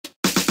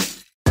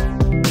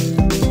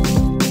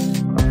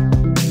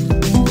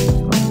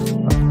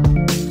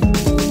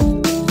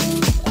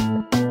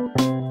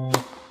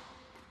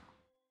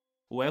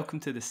welcome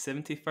to the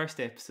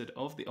 71st episode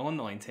of the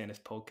Online Tennis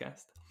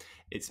Podcast.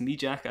 It's me,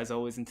 Jack, as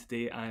always, and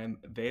today I am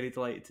very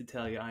delighted to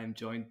tell you I am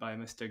joined by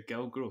Mr.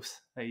 Gill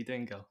Gross. How you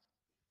doing, Gill?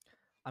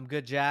 I'm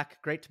good, Jack.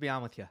 Great to be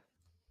on with you.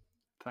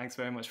 Thanks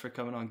very much for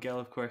coming on. Gill,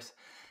 of course,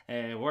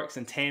 works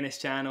in Tennis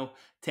Channel,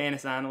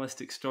 tennis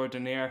analyst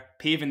extraordinaire,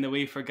 paving the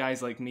way for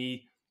guys like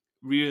me.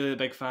 Really a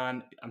big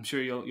fan. I'm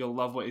sure you'll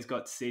love what he's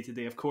got to say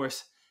today. Of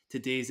course,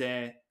 today's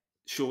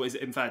show is,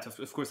 in fact,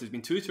 of course, there's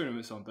been two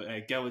tournaments on,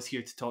 but Gil is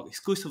here to talk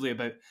exclusively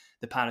about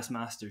the Paris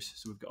Masters.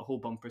 So we've got a whole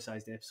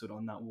bumper-sized episode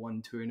on that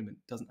one tournament.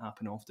 Doesn't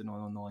happen often on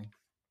online.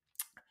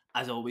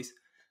 As always,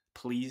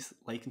 please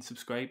like and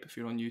subscribe if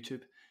you're on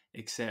YouTube,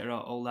 etc.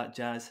 All that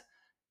jazz.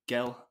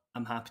 Gil,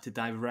 I'm happy to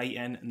dive right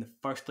in. In the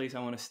first place, I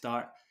want to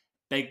start.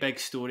 Big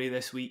story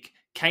this week.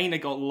 Kind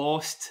of got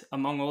lost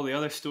among all the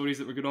other stories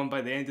that were going on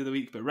by the end of the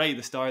week, but right at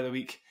the start of the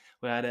week,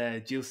 we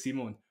had Gilles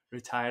Simon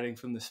retiring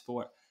from the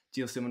sport.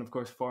 Gilles Simon, of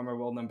course, former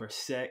world number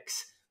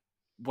 6,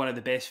 one of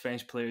the best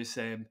French players,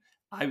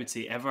 I would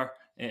say, ever,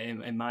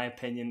 in my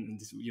opinion.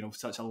 And,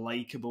 such a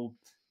likeable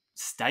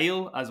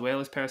style as well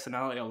as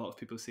personality. A lot of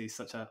people say he's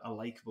such a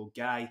likeable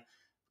guy.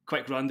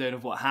 Quick rundown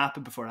of what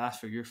happened before I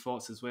ask for your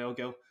thoughts as well,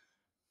 Gil.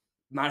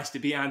 Managed to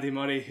beat Andy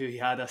Murray, who he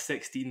had a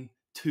 16-2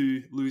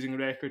 losing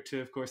record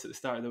to, of course, at the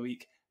start of the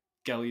week.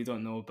 Gil, you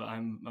don't know, but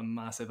I'm a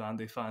massive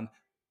Andy fan.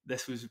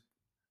 It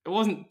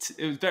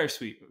was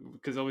bittersweet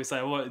because obviously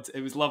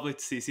it was lovely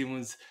to see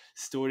Simon's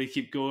story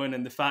keep going,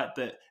 and the fact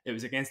that it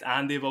was against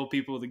Andy of all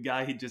people, the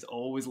guy he'd just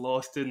always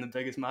lost to in the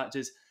biggest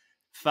matches.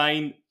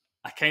 Fine.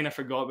 I kind of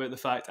forgot about the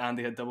fact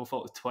Andy had double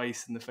faulted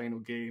twice in the final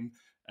game,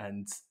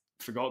 and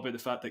forgot about the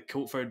fact that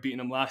Coulter had beaten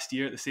him last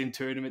year at the same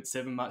tournament,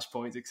 7 match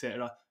points,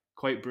 etc.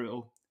 Quite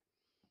brutal.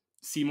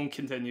 Simon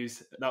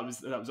continues. That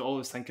was all I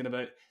was thinking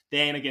about.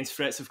 Then against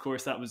Fritz, of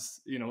course, that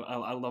was,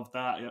 I loved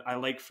that. I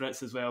like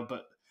Fritz as well,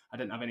 but I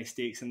didn't have any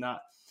stakes in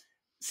that.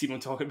 Simon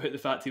talking about the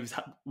fact he was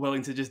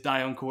willing to just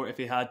die on court if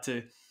he had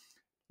to.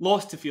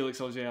 Lost to Felix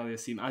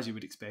Auger-Aliassime, as you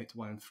would expect,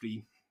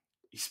 1-3.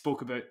 He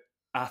spoke about,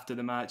 after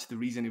the match, the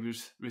reason he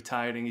was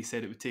retiring. He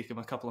said it would take him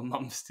a couple of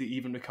months to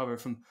even recover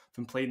from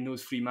playing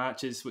those 3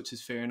 matches, which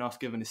is fair enough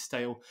given his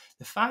style.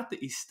 The fact that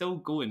he's still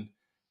going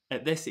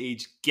at this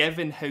age,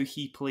 given how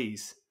he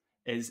plays,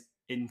 is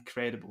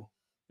incredible,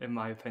 in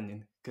my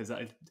opinion, because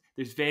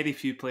there's very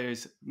few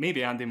players.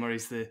 Maybe Andy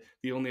Murray's the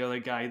only other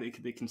guy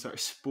that can sort of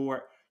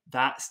sport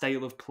that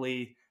style of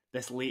play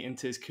this late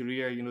into his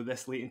career,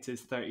 this late into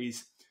his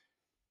 30s.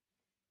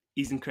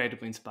 He's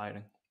incredibly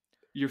inspiring.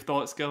 Your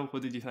thoughts, Gil?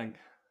 What did you think?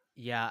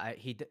 Yeah,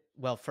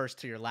 well, first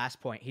to your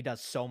last point, he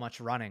does so much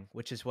running,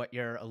 which is what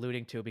you're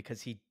alluding to,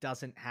 because he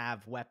doesn't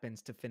have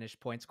weapons to finish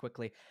points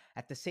quickly.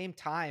 At the same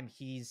time,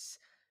 he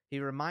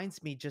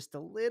reminds me just a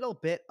little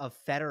bit of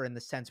Federer in the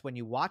sense when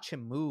you watch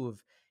him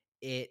move,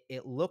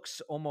 it looks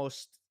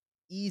almost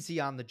easy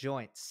on the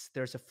joints.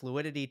 There's a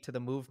fluidity to the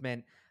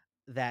movement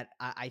that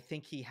I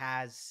think he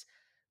has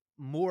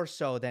more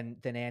so than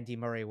Andy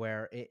Murray,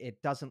 where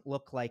it doesn't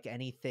look like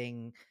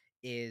anything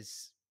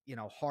is,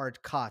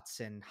 hard cuts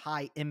and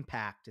high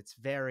impact. It's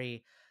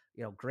very,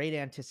 great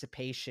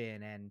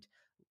anticipation and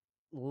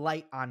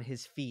light on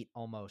his feet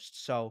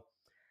almost. So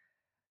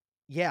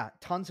yeah,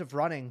 tons of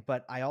running,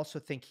 but I also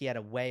think he had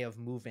a way of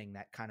moving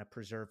that kind of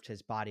preserved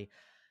his body.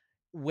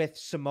 With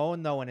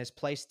Simone, though, and his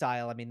play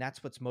style, I mean,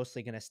 that's what's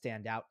mostly going to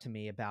stand out to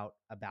me about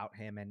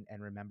him and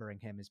remembering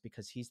him, is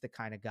because he's the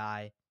kind of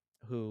guy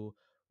who,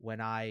 when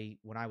I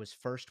was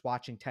first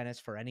watching tennis,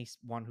 for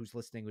anyone who's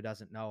listening who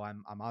doesn't know,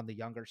 I'm on the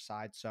younger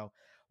side. So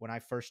when I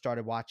first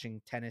started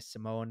watching tennis,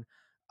 Simone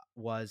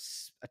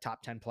was a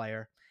top 10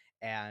 player.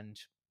 And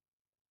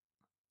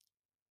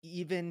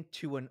even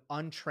to an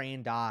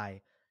untrained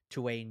eye,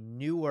 to a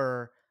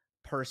newer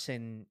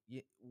person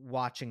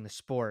watching the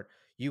sport,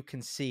 you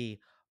can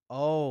see,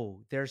 oh,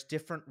 there's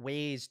different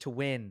ways to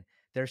win.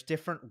 There's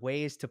different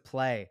ways to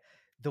play.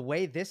 The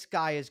way this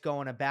guy is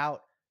going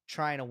about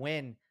trying to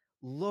win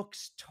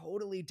looks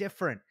totally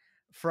different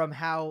from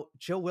how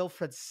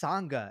Jo-Wilfried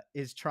Tsonga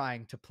is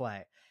trying to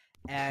play.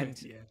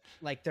 And Yeah.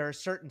 like, there are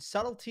certain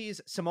subtleties.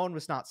 Simone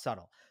was not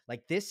subtle.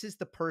 Like, this is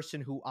the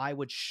person who I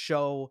would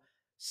show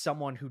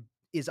someone who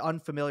is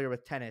unfamiliar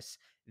with tennis.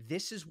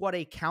 This is what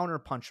a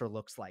counterpuncher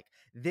looks like.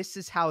 This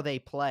is how they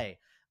play.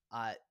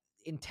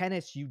 In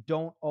tennis, you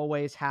don't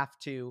always have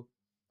to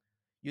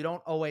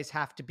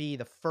be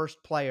the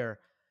first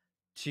player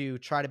to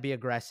try to be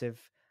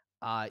aggressive.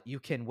 You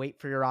can wait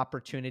for your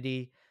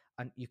opportunity.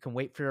 You can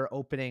wait for your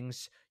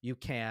openings. You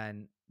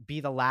can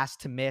be the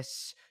last to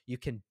miss. You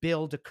can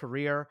build a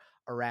career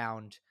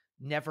around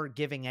never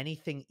giving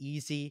anything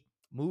easy,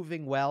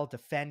 moving well,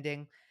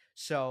 defending.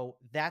 So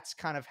that's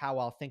kind of how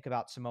I'll think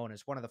about Simone,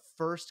 as one of the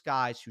first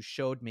guys who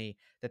showed me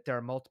that there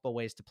are multiple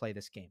ways to play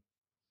this game.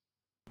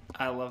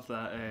 I love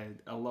that.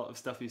 A lot of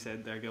stuff you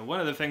said there, Gil. One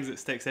of the things that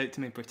sticks out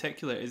to me in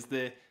particular is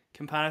the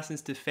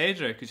comparisons to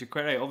Federer, because you're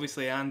quite right.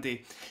 Obviously,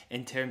 Andy,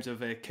 in terms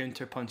of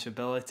counter punch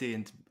ability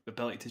and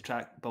ability to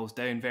track balls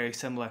down, very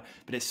similar,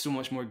 but it's so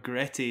much more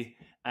gritty.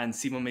 And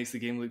Simon makes the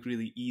game look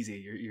really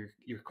easy.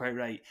 You're quite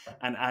right.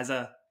 And as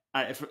a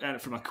And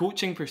from a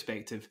coaching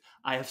perspective,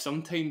 I have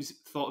sometimes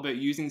thought about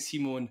using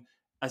Simon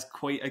as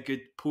quite a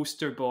good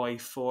poster boy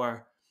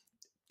for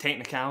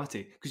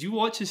technicality, because you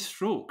watch his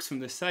strokes from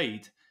the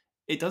side,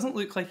 it doesn't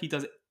look like he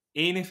does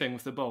anything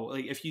with the ball.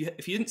 Like if you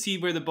didn't see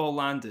where the ball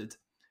landed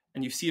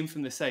and you see him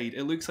from the side,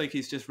 it looks like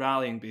he's just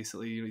rallying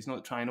basically. He's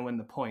not trying to win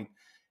the point.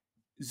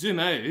 Zoom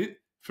out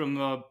from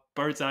a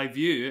bird's eye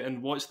view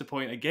and watch the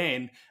point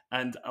again,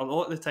 and a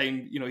lot of the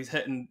time, he's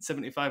hitting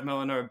 75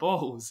 mile an hour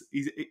balls.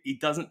 He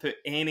doesn't put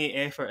any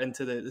effort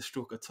into the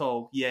stroke at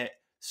all, yet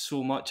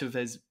so much of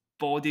his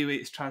body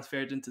weight is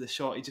transferred into the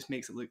shot. He just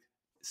makes it look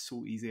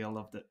so easy. I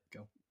loved it.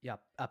 Go. Yeah,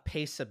 a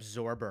pace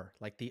absorber,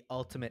 like the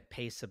ultimate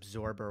pace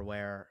absorber,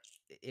 where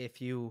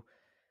if you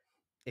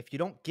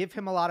don't give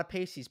him a lot of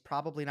pace, he's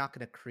probably not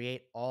going to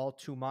create all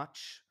too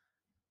much.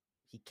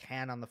 He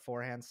can on the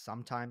forehand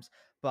sometimes,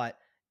 but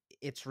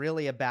it's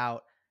really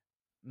about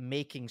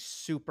making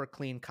super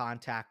clean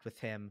contact with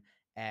him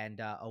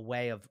and a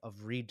way of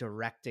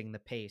redirecting the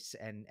pace.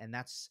 And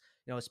that's,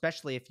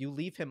 especially if you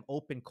leave him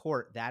open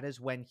court, that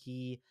is when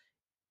he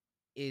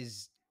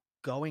is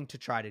going to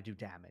try to do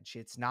damage.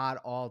 It's not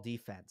all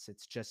defense.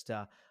 It's just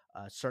a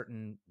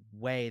certain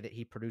way that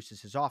he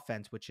produces his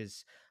offense, which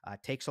is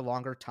takes a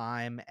longer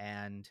time,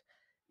 and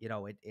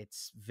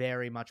it's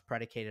very much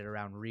predicated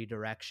around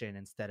redirection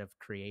instead of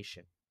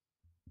creation.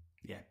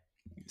 Yeah,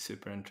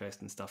 super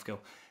interesting stuff, Gil.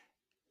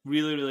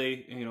 Really,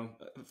 really,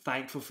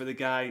 thankful for the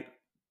guy.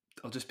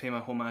 I'll just pay my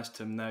homage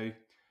to him now.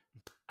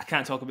 I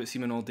can't talk about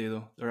Simon all day,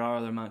 though. There are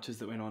other matches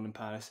that went on in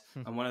Paris.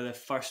 And one of the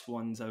first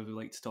ones I would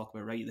like to talk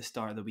about right at the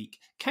start of the week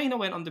kind of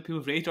went under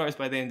people's radars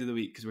by the end of the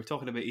week, because we're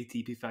talking about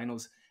ATP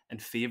finals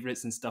and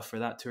favourites and stuff for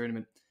that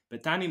tournament.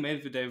 But Daniil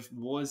Medvedev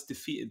was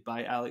defeated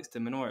by Alex de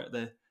Minaur at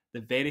the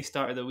very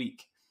start of the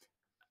week.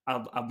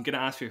 I'm going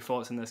to ask for your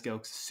thoughts on this,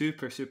 Gil.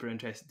 Super, super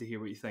interested to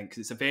hear what you think,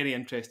 because it's a very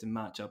interesting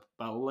matchup.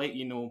 But I'll let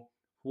you know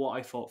what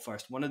I thought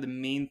first. One of the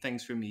main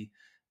things for me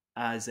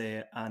as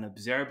an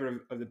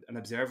observer of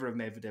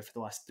Medvedev for the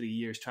last 3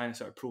 years, trying to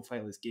sort of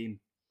profile his game,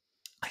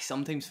 I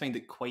sometimes find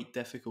it quite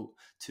difficult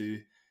to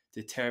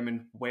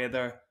determine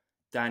whether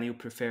Daniil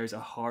prefers a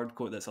hard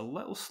court that's a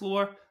little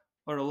slower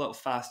or a little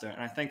faster.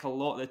 And I think a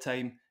lot of the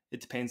time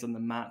it depends on the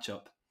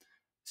matchup.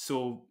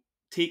 So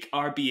take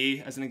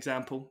RBA as an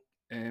example.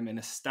 In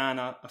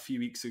Astana a few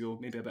weeks ago,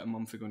 maybe about a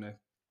month ago now,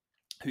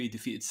 who he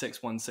defeated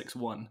 6-1,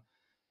 6-1.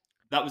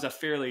 That was a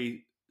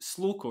fairly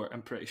slow court,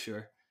 I'm pretty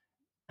sure.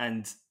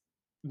 And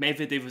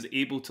Medvedev was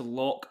able to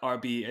lock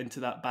RBA into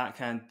that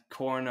backhand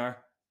corner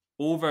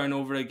over and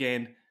over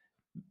again.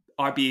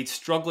 RBA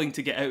struggling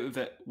to get out of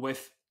it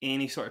with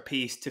any sort of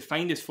pace to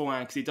find his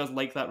forehand, because he does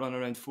like that run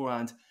around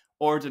forehand.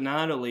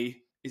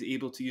 Ordinarily is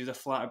able to use a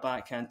flatter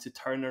backhand to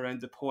turn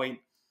around the point.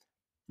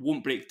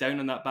 Won't break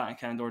down on that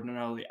backhand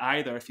ordinarily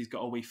either if he's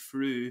got a way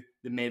through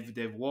the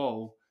Medvedev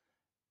wall.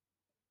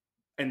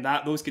 In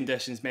those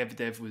conditions,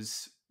 Medvedev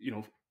was,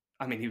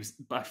 he was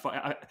by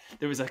far.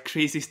 There was a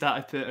crazy stat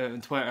I put out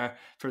on Twitter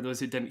for those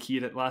who didn't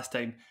hear it last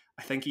time.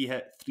 I think he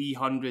hit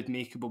 300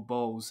 makeable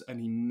balls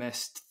and he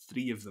missed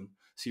 3 of them.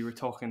 So you were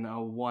talking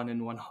a 1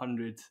 in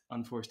 100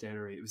 unforced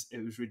error rate.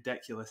 It was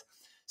ridiculous.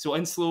 So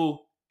in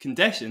slow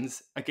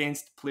conditions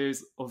against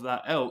players of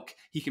that ilk,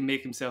 he can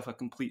make himself a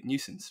complete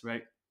nuisance,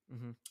 right?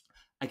 Mm-hmm.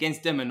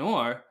 Against de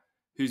Minaur,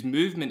 whose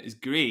movement is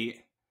great,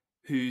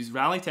 whose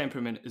rally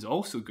temperament is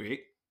also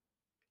great,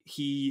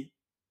 he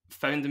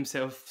found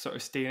himself sort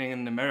of staring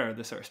in the mirror,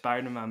 the sort of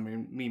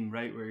Spider-Man meme,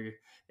 right, where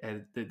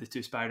the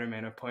two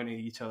Spider-Men are pointing at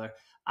each other.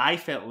 I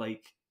felt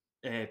like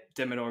de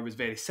Minaur was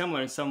very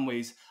similar in some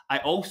ways. I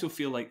also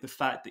feel like the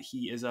fact that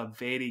he is a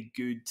very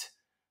good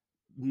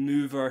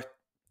mover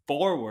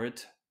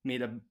forward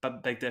made a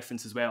big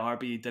difference as well.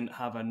 RB didn't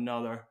have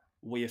another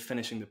way of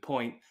finishing the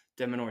point.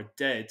 De Minaur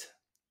did.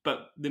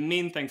 But the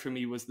main thing for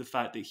me was the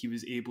fact that he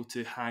was able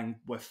to hang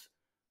with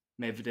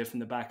Medvedev in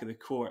the back of the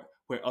court,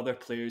 where other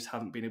players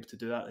haven't been able to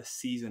do that this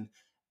season.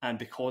 And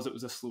because it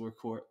was a slower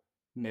court,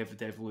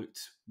 Medvedev looked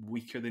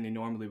weaker than he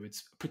normally would,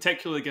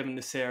 particularly given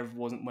the serve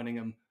wasn't winning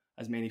him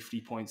as many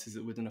free points as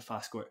it would in a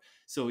fast court.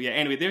 So yeah,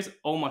 anyway, there's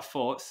all my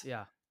thoughts.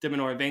 Yeah. de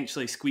Minaur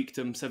eventually squeaked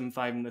him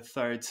 7-5 in the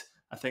third.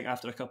 I think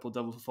after a couple of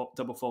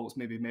double faults,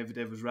 maybe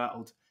Medvedev was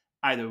rattled.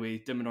 Either way,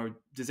 de Minaur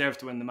deserved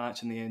to win the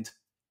match in the end.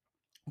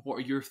 What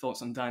are your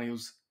thoughts on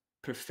Daniil's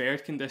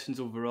preferred conditions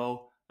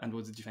overall, and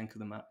what did you think of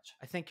the match?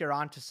 I think you're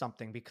onto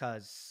something,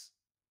 because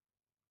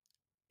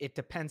it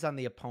depends on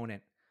the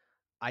opponent.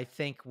 I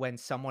think when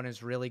someone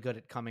is really good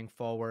at coming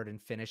forward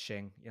and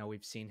finishing,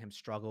 we've seen him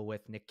struggle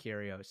with Nick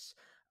Kyrgios.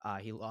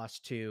 He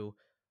lost to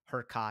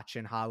Hurkacz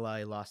in Halle.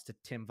 He lost to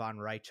Tim van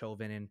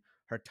Rijthoven in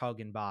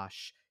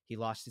Hertogenbosch. He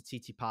lost to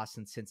Tsitsipas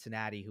in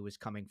Cincinnati, who was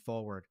coming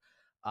forward.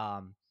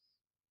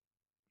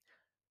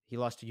 He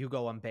lost to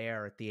Hugo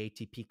Humbert at the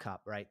ATP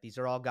Cup, right? These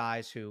are all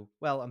guys who,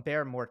 well,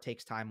 Humbert more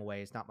takes time away.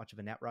 He's not much of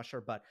a net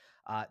rusher, but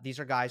these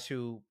are guys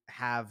who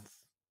have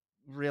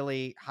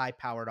really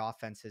high-powered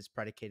offenses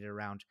predicated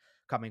around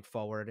coming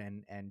forward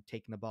and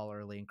taking the ball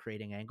early and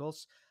creating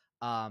angles.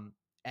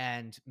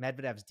 And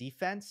Medvedev's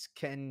defense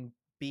can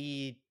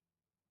be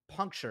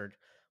punctured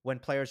when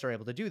players are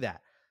able to do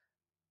that.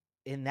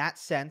 In that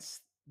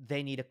sense,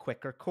 they need a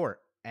quicker court,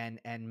 and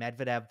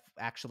Medvedev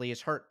actually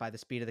is hurt by the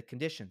speed of the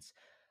conditions.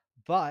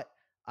 But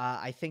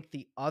I think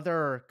the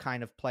other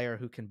kind of player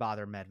who can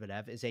bother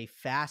Medvedev is a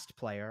fast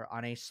player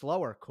on a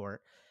slower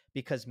court,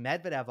 because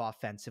Medvedev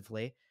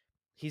offensively,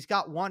 he's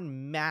got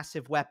one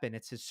massive weapon.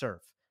 It's his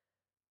serve.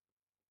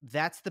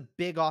 That's the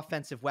big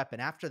offensive weapon.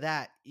 After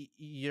that,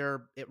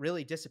 it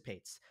really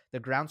dissipates. The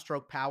ground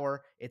stroke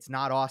power, it's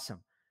not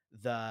awesome.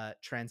 The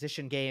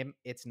transition game,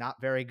 it's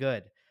not very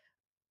good.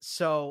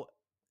 So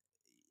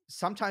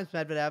sometimes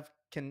Medvedev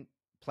can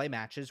play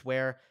matches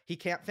where he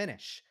can't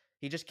finish.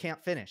 He just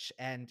can't finish.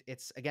 And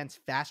it's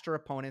against faster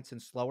opponents in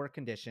slower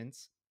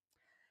conditions.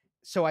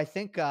 So I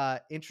think,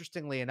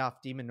 interestingly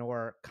enough, de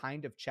Minaur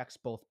kind of checks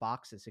both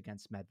boxes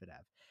against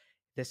Medvedev.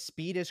 The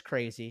speed is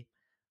crazy.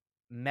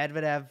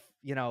 Medvedev,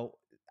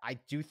 I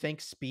do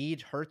think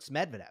speed hurts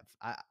Medvedev.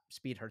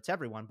 Speed hurts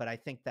everyone, but I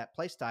think that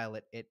play style,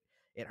 it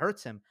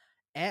hurts him.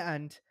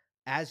 And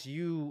as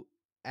you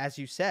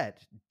said,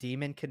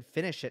 Demon can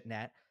finish at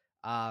net.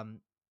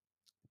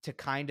 To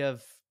kind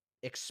of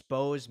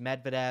expose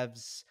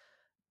Medvedev's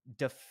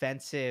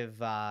defensive,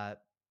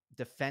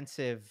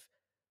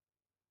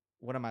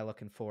 what am I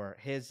looking for?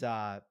 His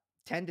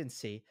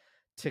tendency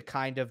to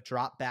kind of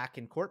drop back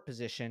in court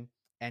position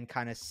and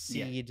kind of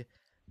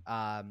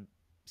Yeah.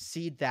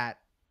 seed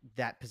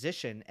that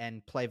position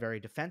and play very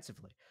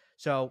defensively.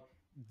 So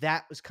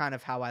that was kind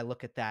of how I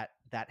look at that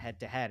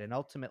head to head. And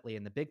ultimately,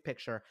 in the big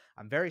picture,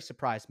 I'm very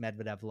surprised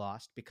Medvedev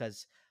lost,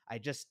 because I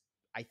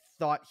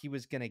thought he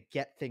was going to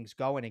get things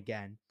going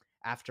again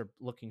after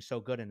looking so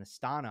good in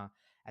Astana.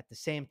 At the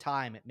same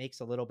time, it makes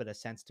a little bit of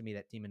sense to me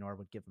that de Minaur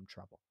would give him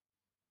trouble.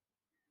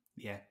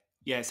 Yeah.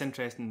 Yeah, it's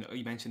interesting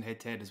you mentioned head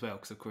to head as well,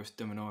 because of course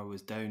de Minaur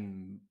was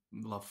down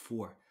love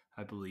 4,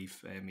 I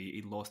believe.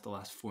 He lost the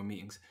last 4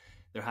 meetings.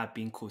 There had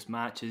been close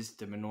matches.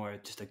 De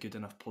Minaur just a good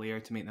enough player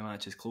to make the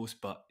matches close,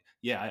 but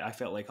yeah, I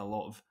felt like a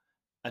lot of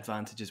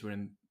advantages were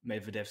in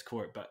Medvedev's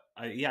court. But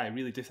I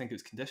really do think it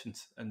was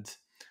conditions, and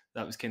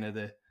that was kind of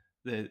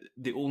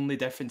the only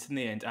difference in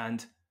the end.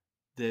 And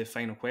the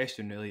final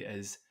question really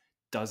is,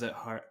 does it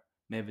hurt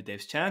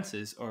Medvedev's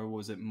chances, or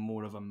was it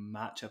more of a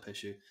matchup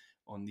issue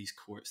on these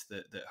courts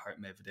that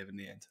hurt Medvedev in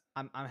the end?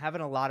 I'm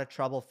having a lot of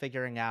trouble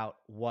figuring out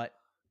what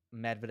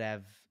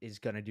Medvedev is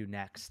going to do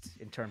next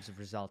in terms of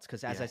results,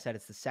 because as I said,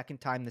 it's the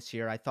second time this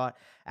year. I thought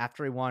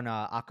after he won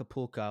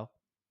Acapulco,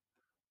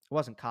 it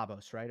wasn't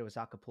Cabos, right? It was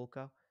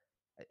Acapulco.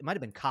 It might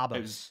have been Cabos.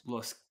 It was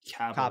Los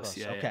Cabos. Cabos,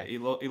 Yeah, okay.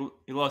 Yeah.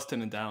 He lost to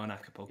Nadal in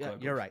Acapulco.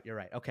 Yeah, you're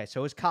right. Okay, so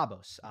it was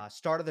Cabos.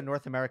 Start of the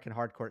North American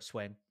hardcourt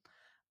swing.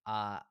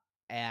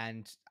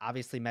 And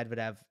obviously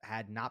Medvedev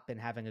had not been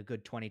having a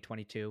good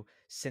 2022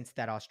 since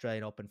that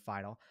Australian Open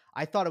final.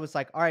 I thought it was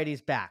like, all right,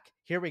 he's back.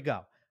 Here we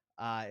go.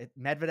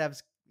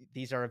 Medvedev's,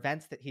 these are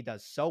events that he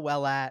does so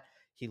well at.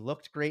 He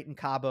looked great in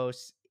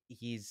Cabos.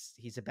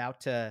 He's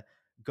about to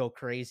go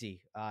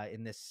crazy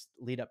in this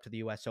lead up to the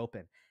US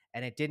Open.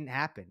 And it didn't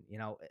happen.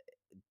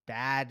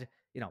 Bad,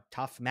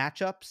 tough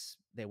matchups.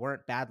 They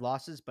weren't bad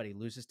losses, but he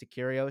loses to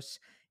Kyrgios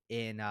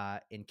in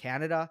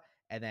Canada,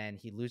 and then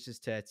he loses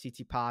to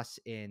Tsitsipas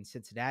in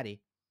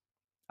Cincinnati.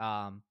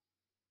 And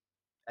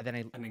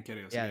then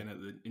Kyrgios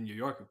again in New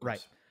York, of course.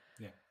 Right.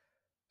 Yeah.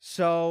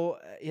 So,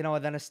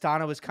 and then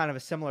Astana was kind of a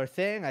similar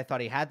thing. I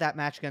thought he had that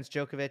match against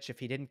Djokovic. If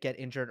he didn't get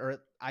injured,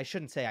 or I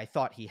shouldn't say I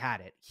thought he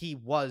had it. He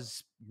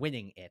was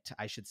winning it,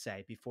 I should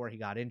say, before he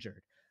got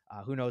injured.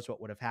 Who knows what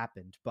would have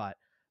happened, but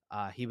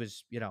he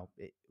was,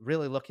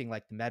 really looking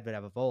like the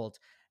Medvedev of old.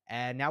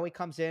 And now he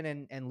comes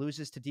in and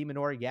loses to de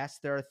Minaur. Yes,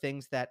 there are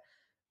things that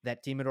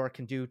de Minaur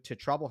can do to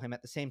trouble him.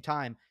 At the same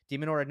time, de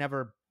Minaur had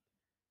never,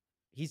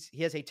 he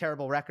has a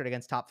terrible record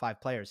against top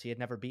 5 players. He had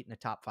never beaten a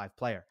top 5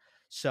 player.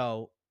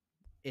 So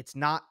it's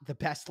not the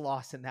best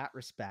loss in that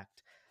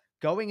respect.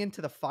 Going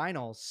into the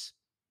finals,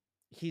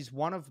 he's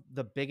one of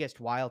the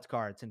biggest wild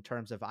cards in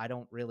terms of, I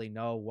don't really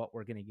know what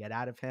we're going to get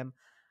out of him.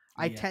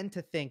 I tend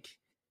to think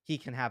he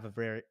can have a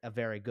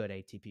very good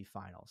ATP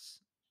finals.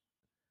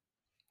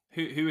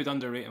 Who would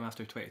underrate him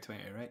after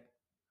 2020, right?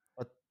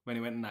 When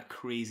he went in that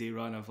crazy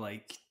run of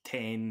like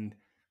 10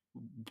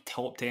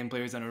 top 10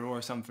 players in a row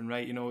or something,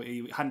 right?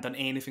 He hadn't done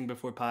anything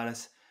before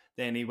Paris.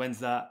 Then he wins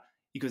that.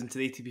 He goes into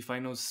the ATP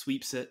finals,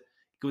 sweeps it,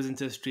 goes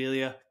into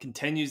Australia,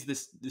 continues the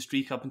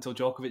streak up until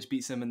Djokovic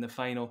beats him in the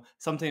final.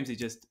 Sometimes he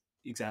just,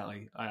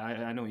 exactly,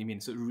 I know what you mean.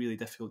 So it's really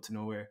difficult to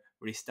know where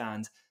he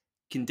stands.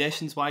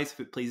 Conditions wise, if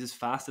it plays as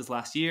fast as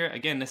last year,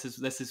 again, this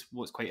is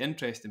what's quite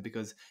interesting,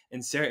 because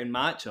in certain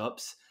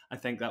matchups, I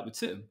think that would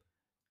suit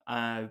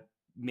him.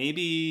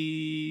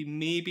 Maybe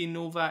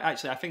Novak.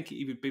 Actually, I think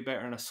he would be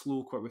better on a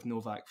slow court with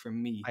Novak for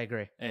me. I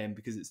agree.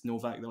 Because it's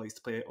Novak that likes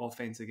to play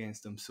offense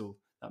against him, so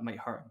that might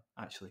hurt him,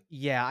 actually.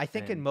 Yeah, I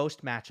think in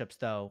most matchups,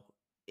 though,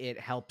 it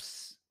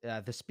helps.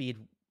 The speed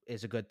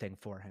is a good thing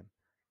for him.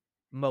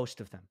 Most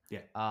of them.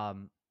 Yeah.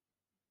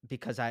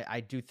 Because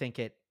I do think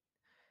it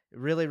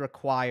really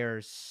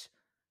requires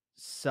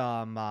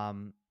some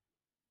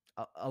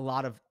a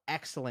lot of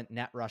excellent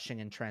net rushing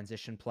and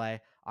transition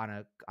play on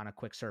a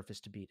quick surface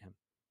to beat him.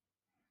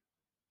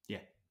 Yeah,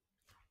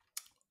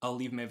 I'll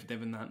leave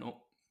Medvedev in that note.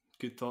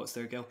 Good thoughts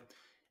there, Gil.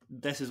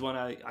 This is one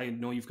I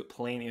know you've got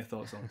plenty of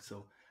thoughts on,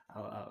 so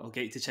I'll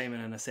get you to chime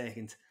in a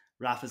second.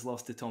 Rafa's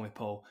lost to Tommy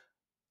Paul.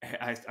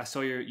 I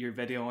saw your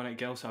video on it,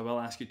 Gil, so I will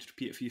ask you to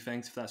repeat a few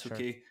things if that's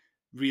okay.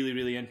 Really,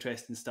 really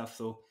interesting stuff.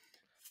 So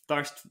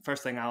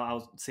first thing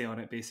I'll say on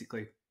it,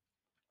 basically,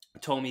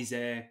 Tommy's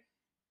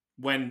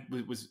win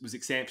was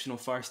exceptional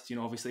first. You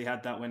know, obviously he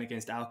had that win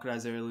against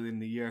Alcaraz earlier in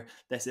the year.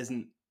 This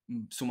isn't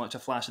so much a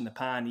flash in the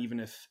pan, even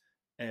if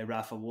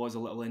Rafa was a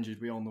little injured.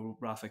 We all know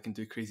Rafa can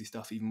do crazy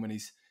stuff even when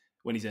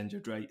he's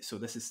injured, right? So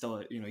this is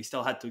still, you know, he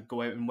still had to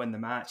go out and win the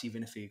match,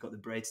 even if he got the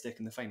breadstick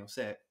in the final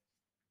set.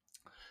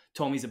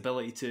 Tommy's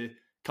ability to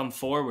come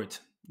forward.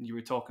 You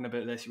were talking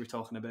about this. You were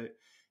talking about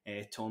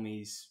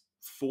Tommy's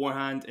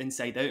forehand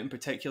inside out in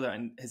particular,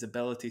 and his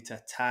ability to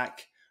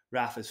attack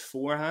Rafa's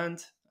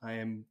forehand,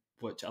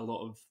 which a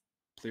lot of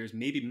players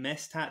maybe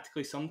miss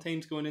tactically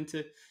sometimes going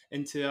into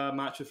a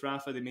match with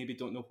Rafa. They maybe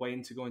don't know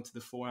when to go into the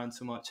forehand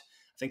so much.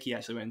 I think he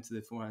actually went into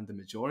the forehand the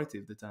majority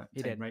of the time,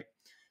 right?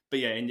 But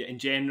yeah, in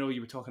general,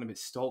 you were talking about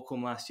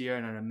Stockholm last year,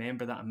 and I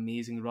remember that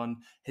amazing run.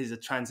 His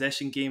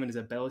transition game and his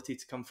ability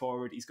to come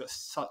forward, he's got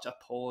such a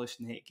polished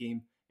net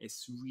game.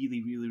 It's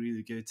really, really,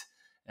 really good.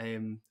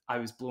 I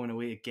was blown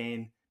away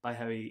again by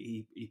how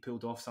he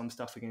pulled off some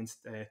stuff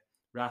against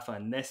Rafa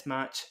in this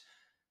match.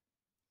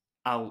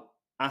 I'll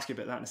ask you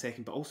about that in a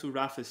second, but also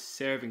Rafa's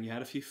serving. You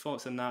had a few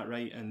thoughts on that,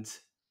 right? And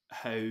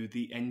how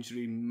the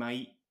injury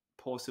might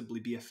possibly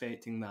be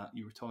affecting that.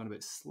 You were talking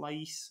about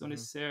slice on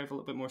his serve, a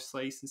little bit more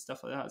slice and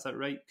stuff like that. Is that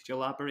right? Could you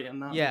elaborate on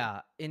that?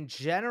 Yeah, in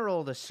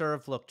general, the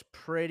serve looked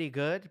pretty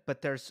good,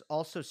 but there's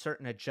also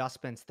certain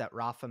adjustments that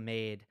Rafa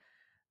made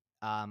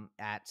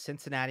at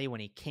Cincinnati when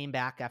he came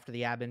back after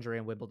the ab injury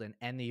in Wimbledon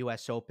and the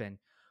U.S. Open,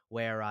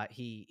 where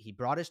he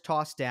brought his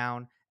toss down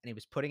and he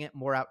was putting it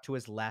more out to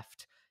his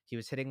left. He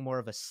was hitting more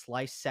of a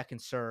slice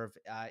second serve.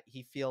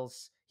 He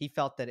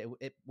felt that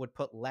it would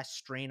put less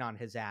strain on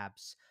his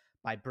abs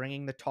by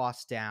bringing the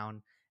toss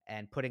down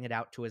and putting it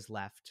out to his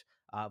left.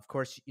 Of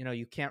course, you know,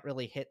 you can't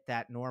really hit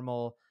that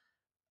normal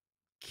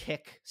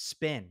kick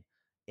spin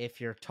if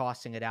you're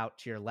tossing it out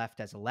to your left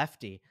as a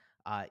lefty.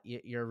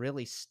 You're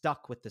really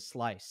stuck with the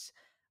slice.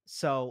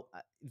 So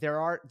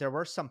there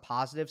were some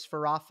positives for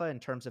Rafa in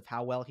terms of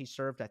how well he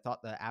served. I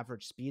thought the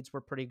average speeds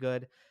were pretty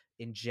good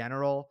in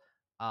general.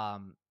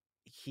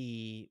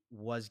 He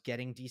was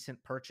getting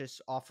decent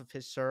purchase off of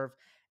his serve,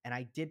 and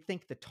I did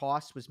think the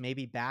toss was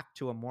maybe back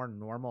to a more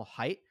normal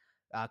height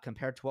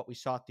compared to what we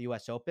saw at the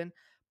U.S. Open.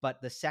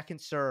 But the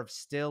second serve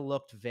still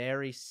looked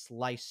very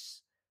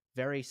slice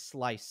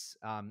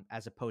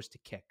as opposed to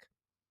kick.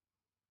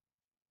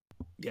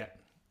 Yeah,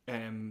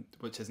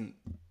 which isn't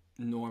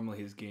normally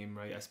his game,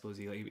 right? I suppose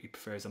he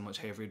prefers a much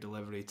heavier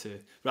delivery to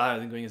rather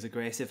than going as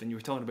aggressive. And you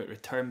were talking about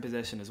return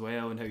position as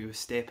well and how he was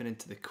stepping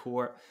into the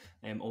court.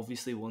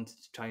 Obviously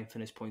wanted to try and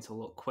finish points a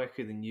lot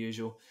quicker than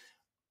usual.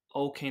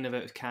 All kind of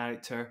out of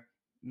character.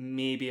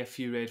 Maybe a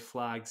few red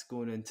flags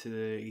going into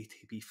the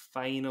ATP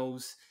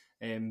finals.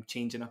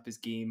 Changing up his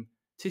game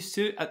to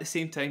suit at the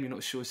same time, you know,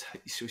 it shows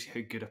you how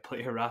good a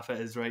player Rafa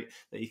is, right?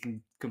 That he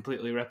can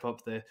completely rip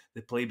up the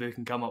playbook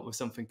and come up with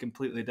something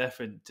completely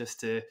different just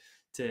to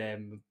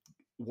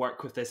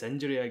work with this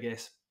injury, I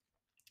guess.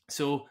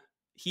 So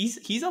he's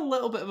a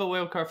little bit of a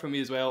wild card for me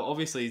as well.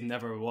 Obviously, he's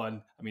never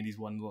won. I mean, he's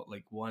won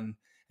one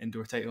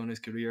indoor title in his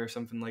career or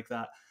something like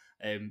that.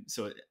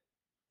 So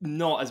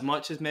not as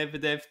much as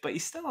Medvedev, but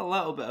he's still a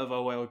little bit of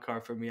a wild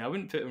card for me. I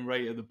wouldn't put him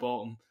right at the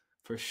bottom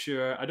for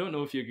sure. I don't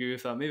know if you agree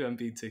with that. Maybe I'm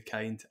being too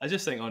kind. I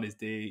just think on his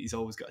day, he's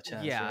always got a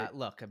chance. Yeah, right?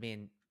 look, I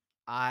mean,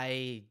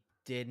 I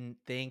didn't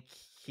think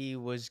he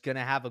was going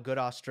to have a good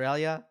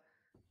Australia,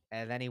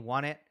 and then he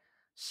won it.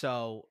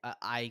 So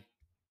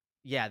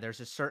there's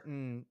a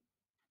certain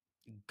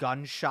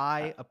gun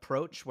shy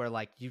approach where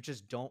like you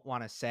just don't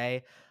want to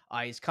say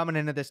he's coming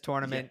into this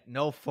tournament,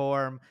 no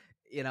form,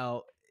 you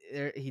know,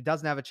 he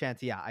doesn't have a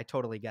chance. Yeah, I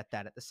totally get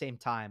that. At the same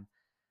time,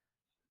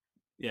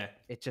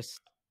 it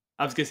just,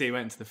 I was gonna say he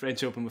went into the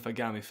French Open with a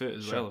gammy foot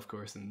as well, of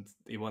course, and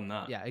he won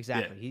that. Yeah,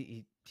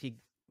 exactly. He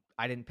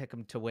I didn't pick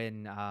him to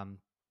win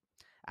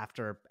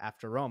after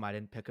Rome. I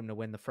didn't pick him to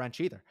win the French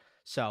either.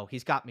 So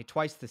he's got me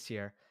twice this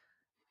year.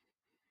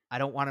 I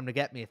don't want him to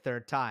get me a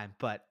third time,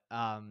 but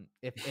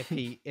if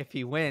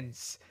he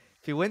wins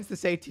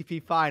this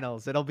ATP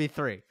finals, it'll be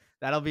 3.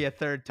 That'll be a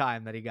third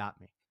time that he got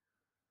me.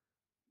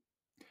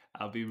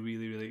 I'll be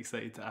really, really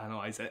excited to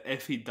analyse it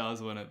if he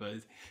does win it. But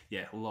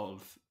yeah, a lot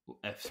of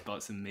ifs,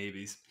 buts, and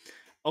maybes.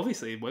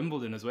 Obviously,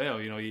 Wimbledon as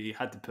well. You know, he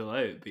had to pull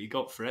out, but he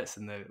got Fritz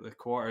in the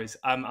quarters.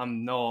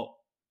 I'm not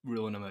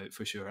ruling him out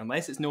for sure,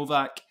 unless it's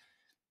Novak.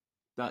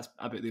 That's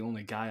about the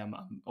only guy. I'm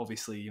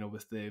obviously, you know,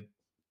 with the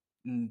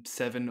 8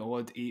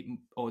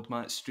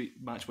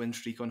 match win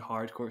streak on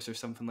hard courts or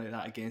something like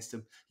that against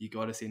him, you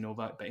got to say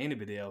Novak. But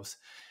anybody else,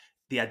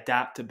 the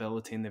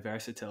adaptability and the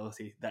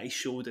versatility that he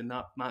showed in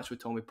that match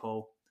with Tommy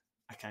Paul,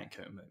 I can't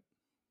count him out.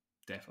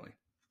 Definitely.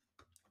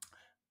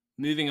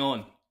 Moving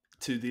on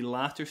to the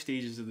latter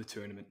stages of the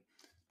tournament,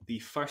 the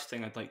first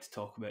thing I'd like to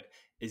talk about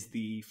is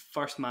the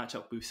first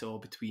matchup we saw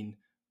between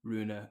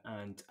Rune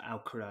and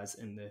Alcaraz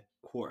in the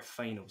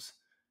quarterfinals.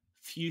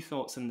 Few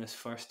thoughts on this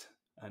first,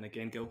 and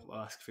again, Gil,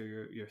 I'll ask for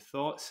your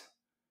thoughts.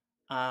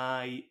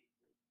 I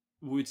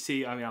would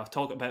say, I mean, I'll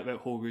talk a bit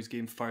about Holger's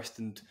game first,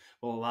 and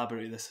we'll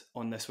elaborate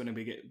on this when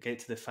we get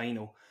to the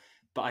final.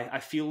 But I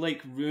feel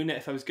like Rune,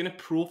 if I was going to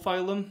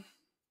profile him,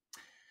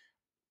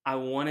 I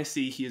want to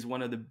say he is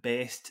one of the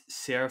best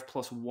serve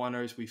plus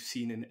oneers we've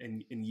seen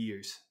in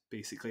years,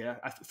 basically.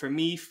 For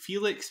me,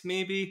 Felix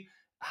maybe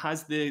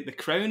has the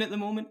crown at the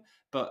moment,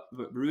 but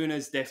Rune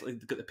has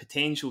definitely got the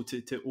potential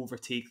to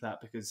overtake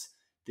that, because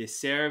the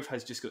serve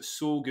has just got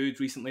so good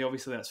recently.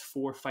 Obviously, that's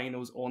 4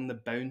 finals on the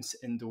bounce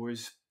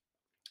indoors.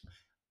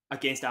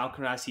 Against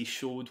Alcaraz, he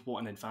showed what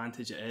an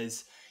advantage it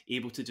is,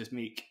 able to just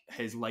make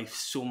his life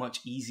so much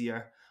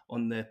easier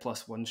on the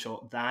 +1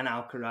 shot than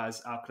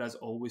Alcaraz. Alcaraz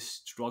always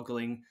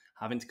struggling,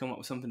 having to come up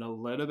with something a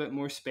little bit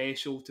more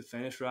special to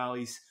finish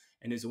rallies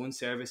in his own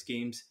service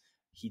games.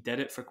 He did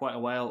it for quite a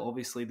while.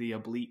 Obviously, the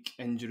oblique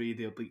injury,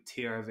 the oblique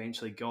tear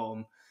eventually got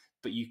him,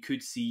 but you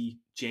could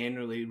see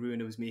generally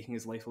Rune was making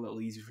his life a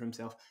little easier for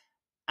himself.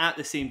 At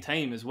the same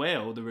time as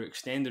well, there were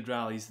extended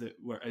rallies that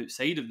were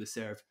outside of the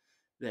serve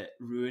that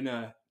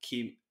Rune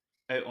came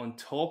out on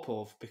top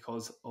of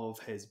because of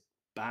his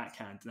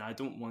backhand. And I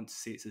don't want to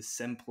say it's as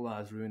simple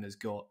as Rune has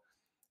got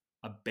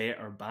a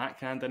better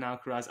backhand than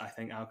Alcaraz. I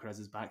think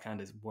Alcaraz's backhand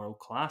is world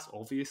class.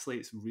 Obviously,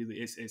 it's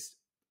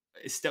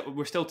still,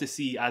 we're still to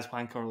see, as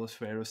Juan Carlos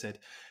Ferrero said,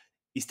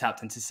 he's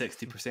tapped into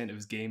 60% of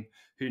his game.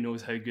 Who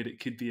knows how good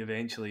it could be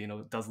eventually? You know,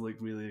 it does look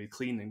really, really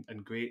clean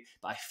and great.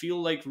 But I feel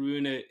like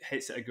Rune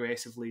hits it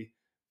aggressively,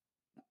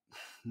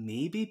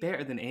 maybe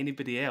better than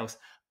anybody else.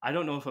 I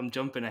don't know if I'm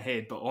jumping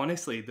ahead, but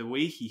honestly, the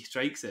way he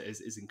strikes it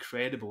is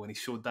incredible. And he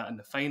showed that in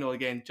the final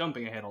again,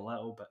 jumping ahead a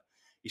little, but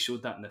he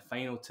showed that in the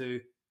final too.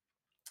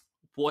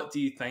 What do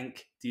you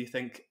think?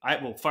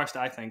 First,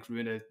 I think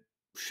Rune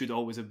should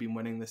always have been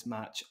winning this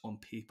match on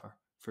paper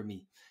for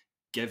me,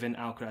 given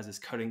Alcaraz's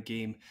current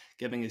game,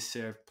 given his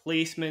serve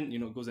placement. You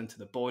know, it goes into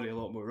the body a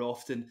lot more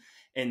often.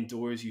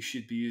 Indoors, you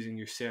should be using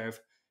your serve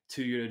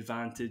to your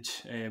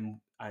advantage.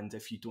 And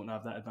if you don't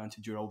have that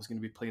advantage, you're always going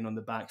to be playing on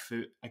the back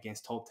foot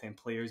against top 10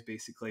 players,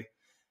 basically.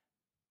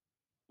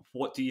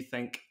 What do you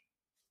think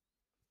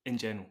in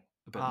general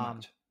about the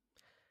match?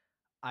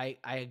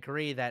 I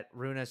agree that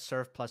Rune's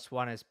serve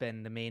 +1 has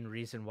been the main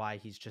reason why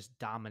he's just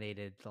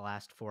dominated the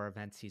last 4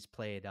 events he's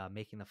played,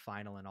 making the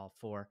final in all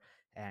 4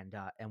 and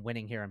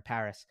winning here in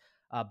Paris.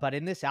 But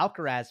in this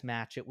Alcaraz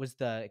match, it was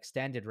the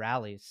extended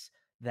rallies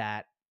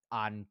that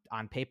on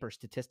paper,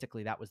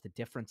 statistically, that was the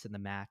difference in the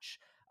match,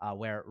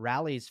 where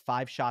rallies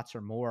 5 shots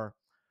or more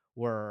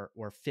were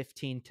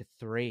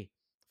 15-3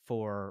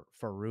 for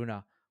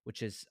Rune,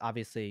 which is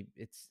obviously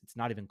it's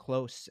not even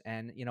close.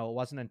 And, you know, it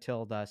wasn't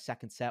until the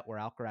second set where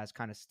Alcaraz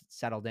kind of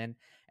settled in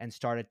and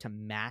started to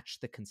match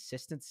the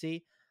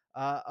consistency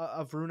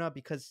of Rune,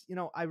 because, you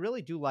know, I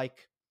really do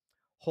like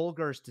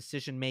Holger's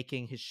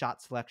decision-making, his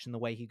shot selection, the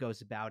way he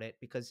goes about it,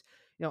 because,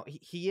 you know,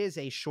 he is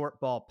a short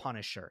ball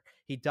punisher.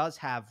 He does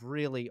have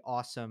really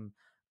awesome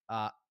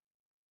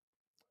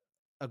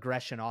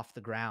aggression off the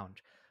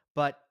ground,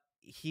 but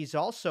he's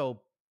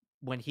also,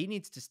 when he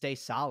needs to stay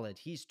solid,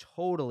 he's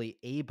totally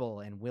able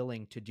and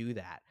willing to do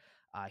that.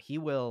 He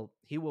will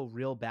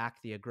reel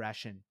back the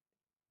aggression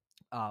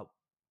uh,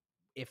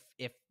 if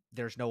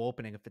there's no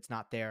opening, if it's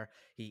not there.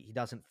 He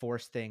doesn't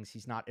force things.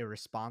 He's not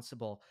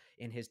irresponsible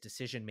in his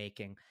decision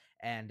making.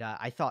 And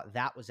I thought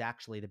that was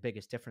actually the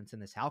biggest difference in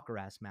this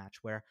Alcaraz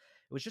match, where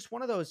it was just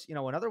one of those, you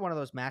know, another one of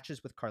those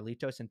matches with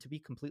Carlitos. And to be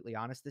completely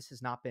honest, this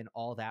has not been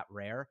all that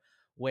rare,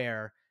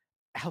 where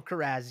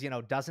Alcaraz, you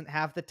know, doesn't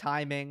have the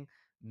timing,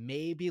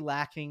 maybe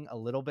lacking a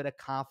little bit of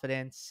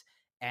confidence,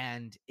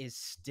 and is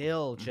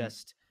still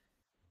just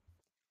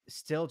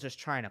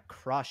trying to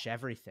crush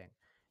everything.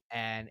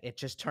 And it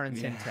just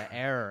turns into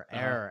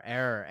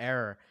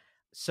error.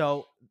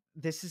 So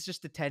this is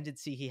just a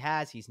tendency he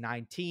has. He's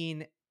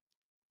 19.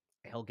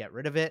 He'll get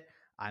rid of it,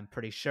 I'm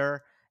pretty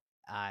sure.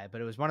 But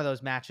it was one of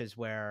those matches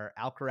where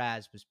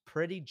Alcaraz was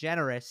pretty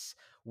generous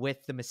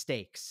with the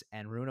mistakes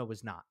and Rune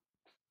was not.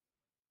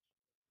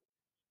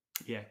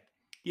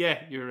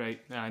 Yeah, you're right.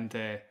 And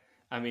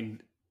I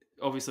mean,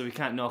 obviously, we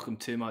can't knock him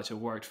too much. It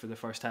worked for the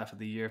first half of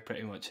the year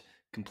pretty much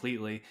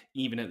completely.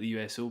 Even at the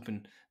US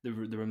Open, there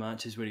were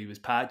matches where he was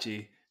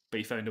patchy, but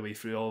he found a way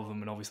through all of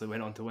them and obviously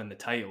went on to win the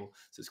title.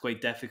 So it's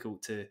quite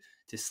difficult to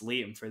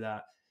slate him for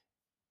that.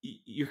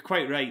 You're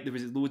quite right. There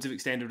was loads of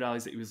extended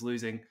rallies that he was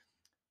losing.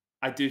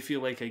 I do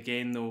feel like,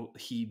 again, though,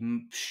 he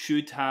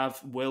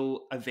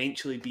will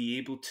eventually be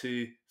able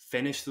to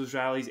finish those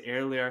rallies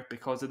earlier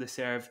because of the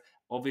serve.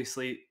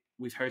 Obviously,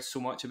 we've heard so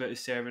much about his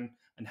serving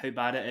and how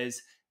bad it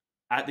is.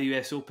 At the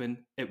US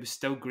Open, it was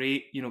still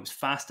great. You know, it was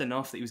fast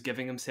enough that he was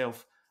giving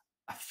himself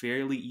a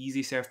fairly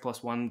easy serve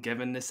 +1,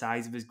 given the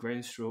size of his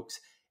ground strokes.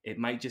 It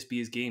might just be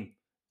his game,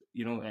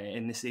 you know,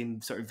 in the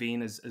same sort of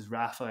vein as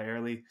Rafa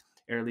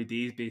early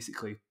days,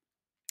 basically.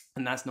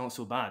 And that's not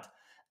so bad.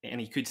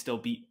 And he could still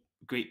beat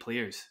great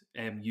players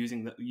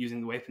using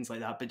the weapons like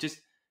that, but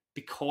just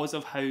because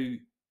of how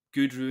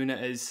good Rune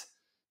is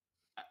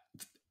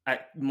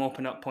at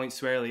mopping up points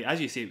so early, as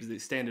you say, it was the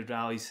extended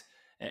rallies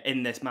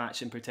in this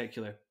match in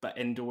particular, but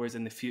indoors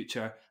in the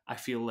future, I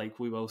feel like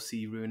we will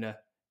see Rune,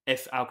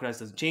 if Alcaraz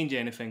doesn't change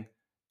anything,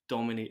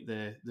 dominate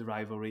the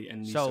rivalry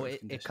in these So sort of it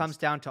conditions. comes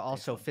down to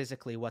also Definitely.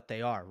 physically what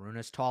they are.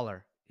 Rune's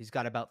taller. He's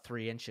got about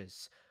 3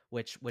 inches,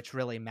 which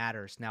really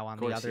matters. Now Of on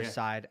the course, other yeah.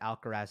 side,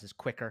 Alcaraz is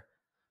quicker.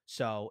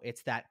 So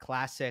it's that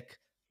classic,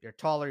 you're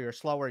taller, you're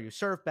slower, you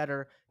serve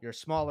better, you're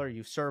smaller,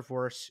 you serve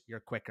worse, you're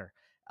quicker.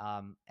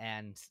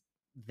 And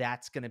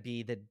that's going to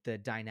be the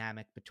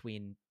dynamic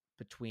between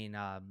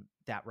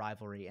that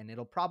rivalry, and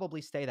it'll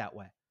probably stay that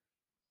way.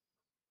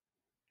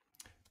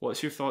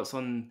 What's your thoughts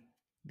on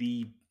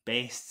the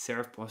best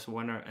serve plus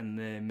winner in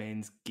the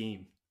men's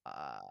game?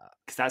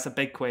 Because that's a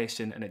big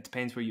question, and it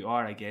depends where you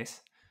are, I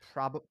guess.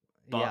 Probably,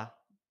 But yeah.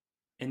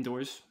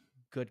 indoors,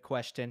 Good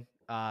question.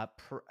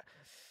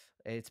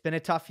 It's been a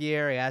tough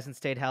year. He hasn't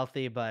stayed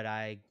healthy, but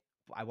I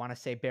want to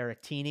say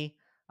Berrettini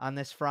on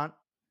this front.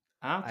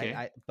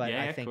 okay, But I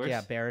yeah, of think,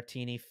 yeah, course.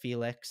 Berrettini,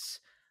 Felix.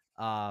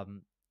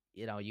 Um,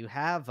 you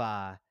have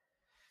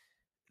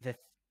the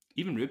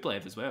Even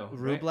Rublev as well,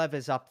 right? Rublev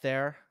is up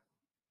there.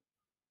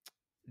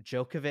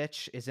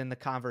 Djokovic is in the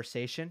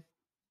conversation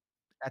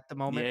at the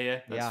moment.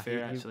 Yeah, that's Yeah, fair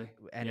he actually.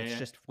 and Yeah, it's yeah,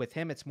 just with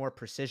him, it's more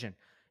precision.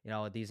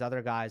 These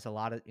other guys, a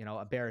lot of a yeah.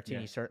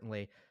 Berrettini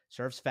certainly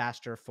serves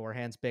faster,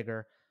 forehand's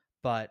bigger,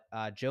 but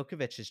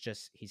Djokovic is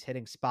just he's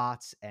hitting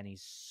spots and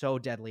he's so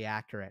deadly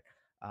accurate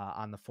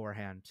on the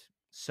forehand.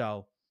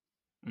 So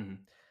Mm-hmm.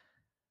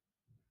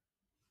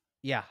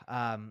 yeah,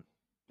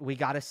 we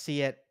got to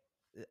see it.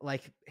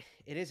 Like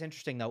it is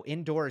interesting though.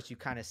 Indoors, you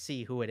kind of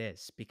see who it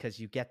is because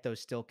you get those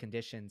still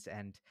conditions,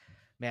 and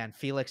man,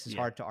 Felix is Yeah,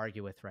 hard to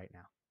argue with right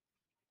now.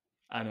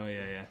 I know.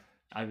 Yeah.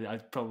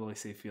 I'd probably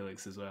say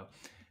Felix as well.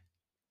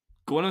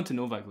 Going on to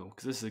Novak though,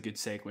 because this is a good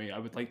segue. I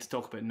would like to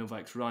talk about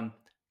Novak's run,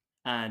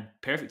 and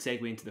perfect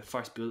segue into the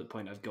first bullet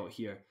point I've got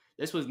here.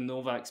 This was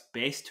Novak's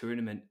best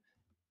tournament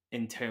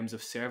in terms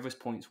of service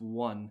points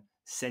won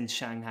since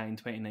Shanghai in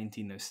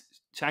 2019. Now,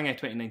 Shanghai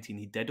 2019,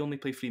 he did only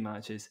play 3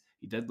 matches.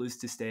 He did lose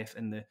to Steph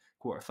in the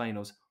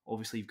quarterfinals.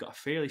 Obviously, you've got a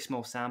fairly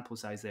small sample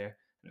size there,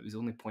 and it was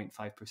only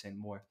 0.5%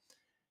 more.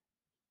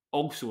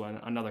 Also,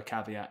 another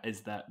caveat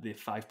is that the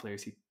 5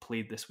 players he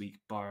played this week,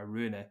 bar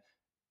Rune,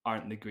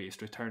 aren't the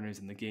greatest returners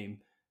in the game.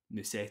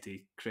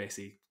 Musetti,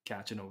 Cressy,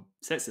 Kachanov,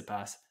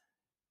 Tsitsipas.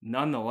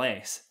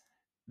 Nonetheless,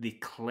 the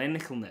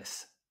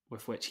clinicalness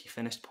with which he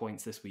finished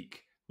points this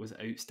week was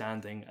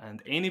outstanding.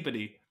 And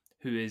anybody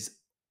who is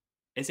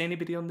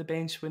anybody on the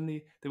bench when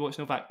they watch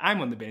Novak?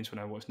 I'm on the bench when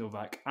I watch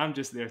Novak. I'm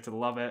just there to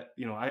love it.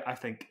 I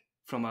think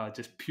from a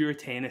just pure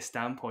tennis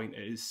standpoint,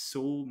 it is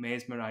so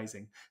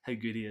mesmerizing how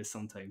good he is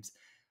sometimes.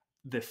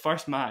 The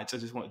first match I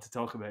just wanted to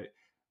talk about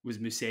was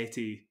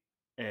Musetti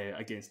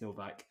against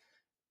Novak,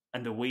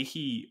 and the way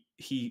he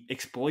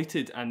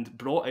exploited and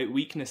brought out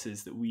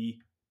weaknesses that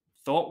we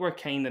thought were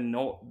kind of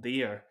not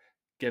there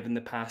given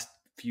the past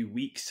few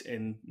weeks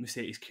in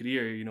Musetti's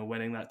career,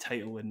 winning that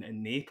title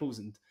in Naples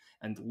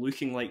and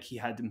looking like he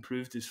had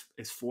improved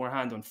his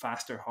forehand on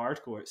faster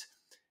hard courts.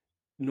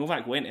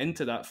 Novak went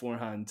into that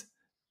forehand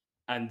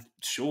and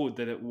showed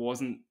that it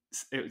wasn't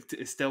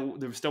it still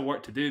there was still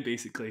work to do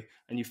basically,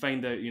 and you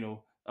find out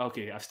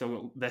okay, I've still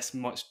got this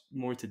much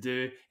more to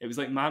do. It was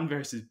like man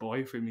versus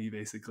boy for me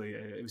basically.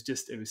 It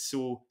was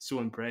so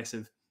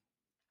impressive.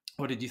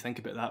 What did you think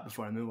about that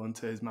before I move on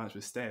to his match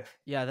with Steph?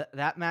 Yeah,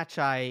 that match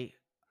I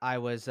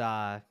was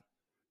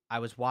I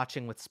was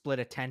watching with split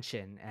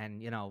attention,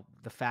 and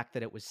the fact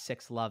that it was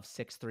 6-love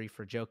 6-3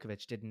 for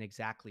Djokovic didn't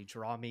exactly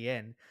draw me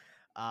in.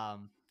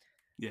 Um,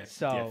 Yeah,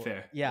 so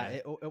fair. yeah, Yeah,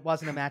 it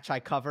wasn't a match I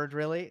covered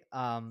really.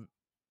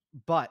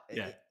 But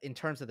yeah. in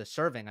terms of the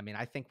serving, I mean,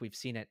 I think we've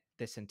seen it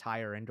this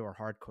entire indoor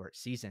hardcourt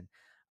season.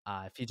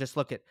 If you just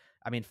look at,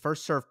 I mean,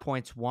 first serve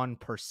points won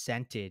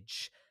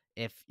percentage.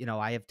 If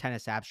I have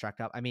tennis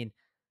abstract up. I mean,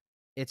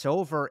 it's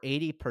over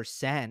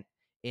 80%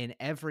 in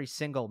every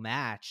single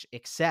match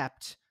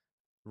except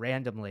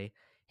randomly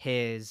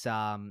his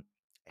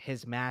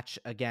match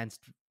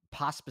against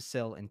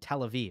Pospisil in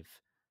Tel Aviv.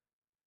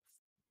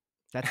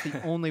 That's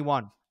the only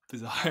one.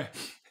 Bizarre.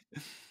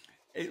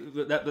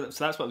 So that's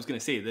what I was going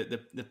to say.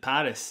 The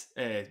Paris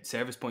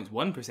service points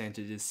won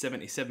percentage is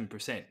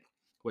 77%,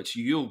 which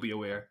you'll be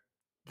aware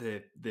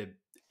the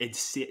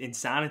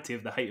insanity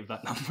of the height of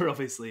that number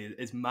obviously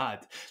is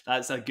mad.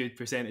 That's a good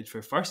percentage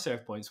for first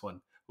serve points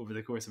won over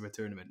the course of a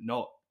tournament,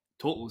 not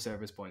total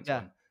service points Yeah.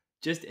 won.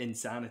 Just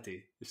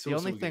insanity. It's The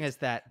only so thing good. is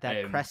that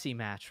Cressy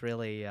match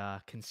really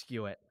can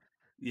skew it.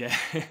 Yeah,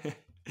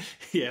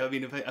 yeah. I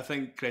mean, I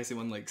think Cressy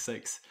won like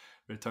 6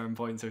 return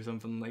points or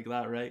something like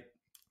that, right?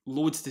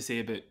 Loads to say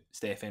about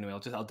Steph. Anyway,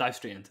 I'll dive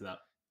straight into that.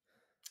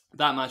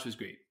 That match was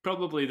great.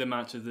 Probably the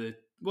match of the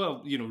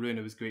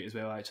Rune was great as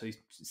well. Actually,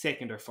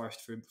 second or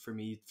first for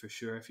me for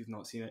sure. If you've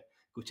not seen it,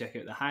 go check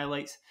out the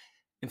highlights.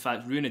 In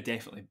fact, Rune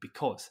definitely,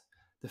 because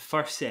the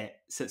first set,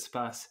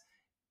 Tsitsipas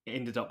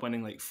ended up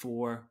winning like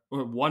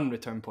 1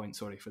 return point,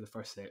 sorry, for the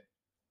first set.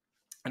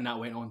 And that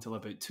went on till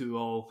about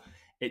 2-all.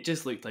 It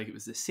just looked like it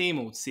was the same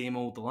old, same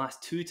old. The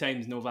last 2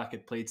 times Novak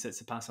had played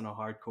Tsitsipas on a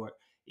hard court,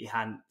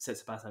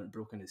 Tsitsipas hadn't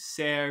broken his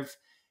serve.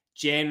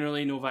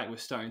 Generally, Novak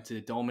was starting to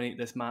dominate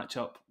this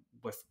matchup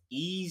with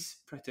ease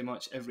pretty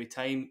much every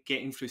time,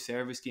 getting through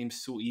service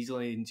games so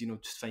easily and,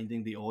 just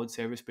finding the odd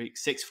service break.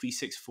 6-3,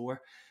 6-4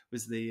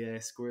 was the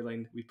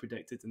scoreline we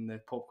predicted in the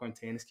popcorn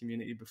tennis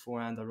community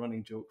beforehand. A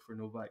running joke for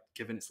Novak,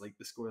 given it's like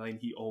the scoreline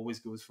he always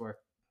goes for.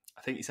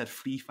 I think he's had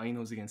 3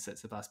 finals against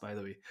Tsitsipas, by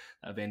the way,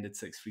 that have ended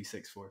 6-3,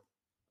 6-4.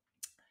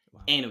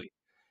 Wow. Anyway,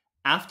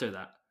 after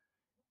that,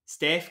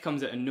 Steph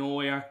comes out of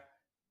nowhere,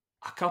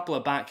 a couple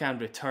of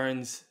backhand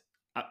returns,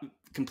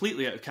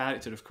 completely out of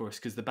character, of course,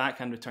 because the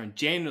backhand return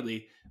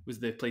generally was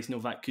the place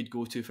Novak could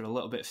go to for a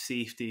little bit of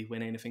safety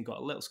when anything got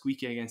a little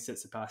squeaky against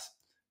Tsitsipas,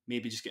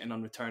 maybe just getting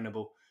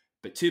unreturnable.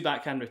 But 2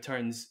 backhand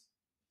returns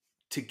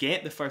to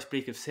get the first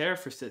break of serve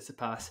for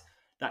Tsitsipas.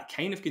 That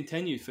kind of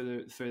continued for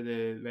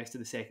the rest of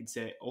the second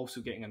set,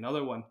 also getting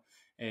another one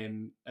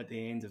at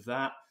the end of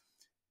that.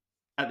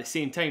 At the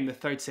same time, the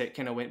third set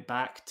kind of went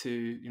back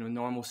to,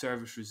 normal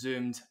service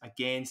resumed.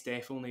 Again,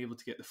 Steph only able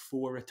to get the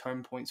 4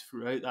 return points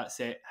throughout that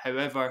set.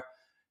 However,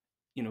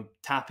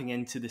 tapping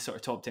into the sort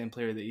of top 10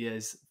 player that he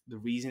is, the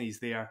reason he's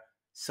there,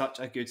 such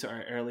a good sort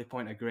of early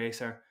point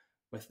aggressor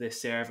with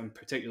this serve, and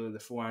particularly the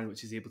forehand,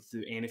 which he's able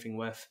to do anything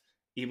with,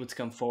 able to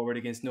come forward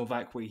against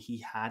Novak where he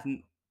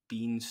hadn't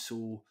been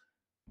so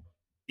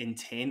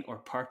intent or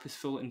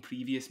purposeful in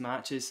previous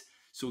matches.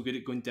 So good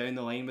at going down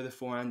the line with the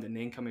forehand and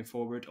then coming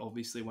forward.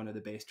 Obviously one of the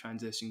best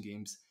transition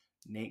games,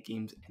 net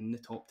games in the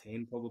top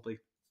 10 probably.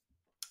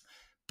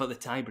 But the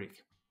tiebreak.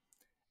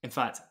 In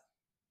fact,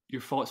 your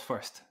thoughts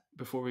first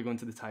before we go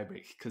into the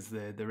tiebreak, because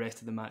the rest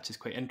of the match is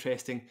quite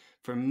interesting.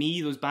 For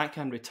me, those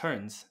backhand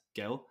returns,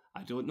 Gil,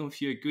 I don't know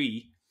if you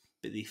agree,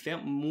 but they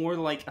felt more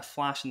like a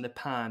flash in the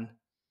pan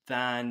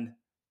than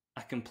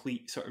a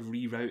complete sort of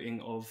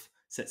rerouting of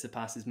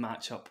Tsitsipas's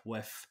matchup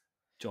with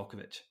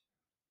Djokovic.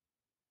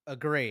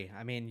 Agree.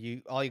 I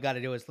mean, all you got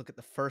to do is look at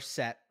the first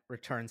set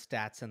return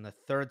stats and the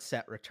third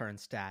set return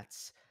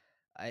stats.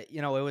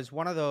 It was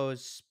one of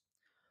those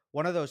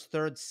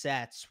third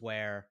sets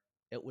where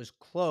it was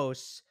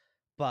close,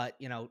 but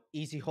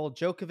easy hold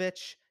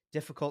Djokovic,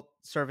 difficult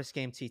service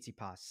game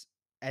Tsitsipas,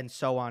 and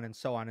so on and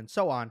so on and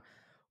so on.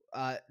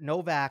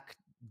 Novak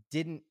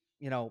didn't,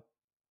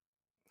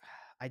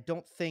 I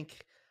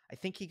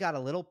think he got a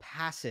little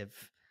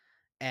passive,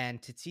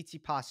 and to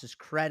Tsitsipas's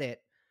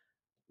credit,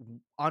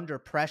 under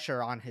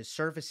pressure on his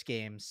service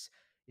games,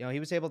 he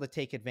was able to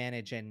take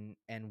advantage and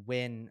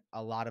win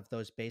a lot of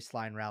those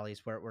baseline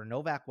rallies where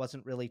Novak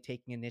wasn't really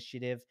taking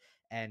initiative,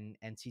 and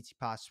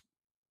Tsitsipas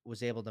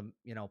was able to,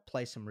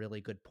 play some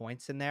really good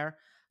points in there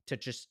to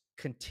just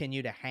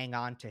continue to hang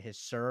on to his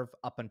serve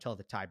up until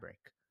the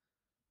tiebreak.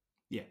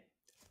 Yeah.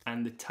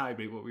 And the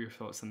tiebreak, what were your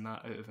thoughts on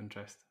that out of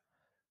interest?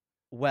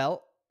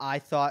 Well, I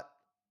thought,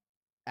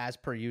 as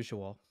per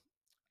usual,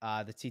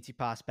 the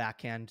Tsitsipas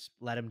backhand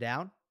let him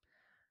down.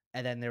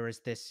 And then there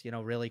was this,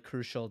 really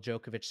crucial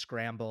Djokovic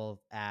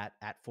scramble at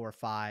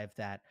 4-5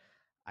 that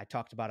I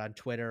talked about on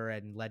Twitter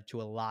and led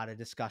to a lot of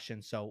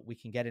discussion. So we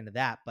can get into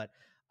that. But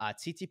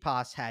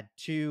Tsitsipas had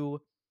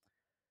two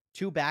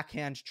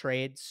backhand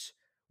trades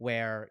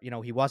where,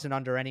 he wasn't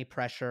under any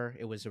pressure.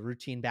 It was a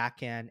routine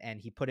backhand, and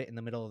he put it in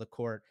the middle of the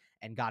court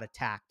and got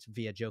attacked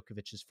via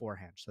Djokovic's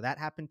forehand. So that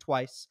happened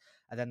twice.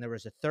 And then there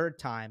was a third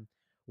time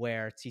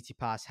where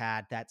Tsitsipas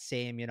had that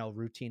same,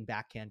 routine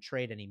backhand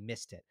trade, and he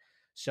missed it.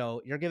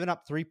 So you're giving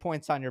up 3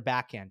 points on your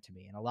backhand to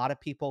me. And a lot of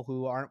people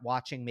who aren't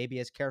watching maybe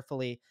as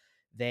carefully,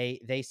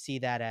 they see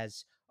that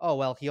as, oh,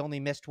 well, he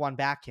only missed one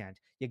backhand.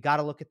 You got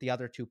to look at the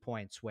other 2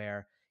 points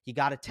where he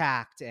got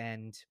attacked,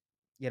 and,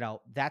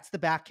 that's the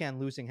backhand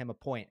losing him a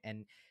point.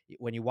 And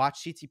when you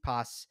watch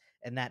Tsitsipas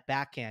and that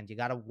backhand, you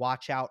got to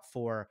watch out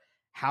for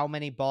how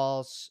many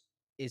balls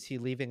is he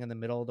leaving in the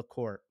middle of the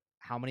court?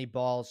 How many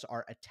balls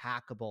are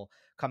attackable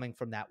coming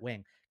from that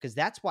wing? Because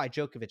that's why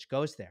Djokovic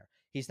goes there.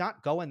 He's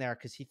not going there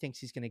because he thinks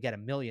he's going to get a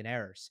million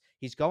errors.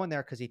 He's going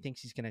there because he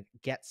thinks he's going to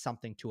get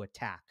something to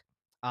attack.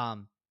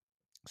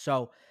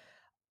 So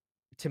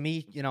to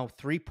me,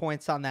 3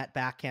 points on that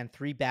backhand,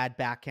 3 bad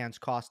backhands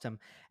cost him.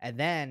 And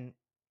then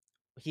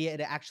he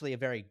had actually a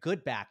very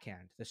good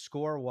backhand. The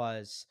score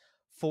was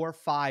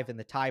 4-5 in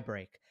the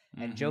tiebreak.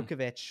 And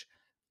Djokovic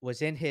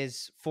was in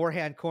his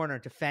forehand corner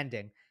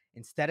defending.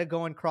 Instead of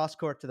going cross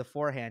court to the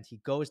forehand, he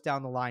goes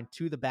down the line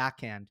to the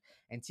backhand,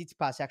 and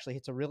Tsitsipas actually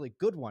hits a really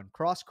good one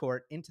cross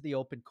court into the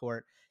open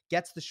court,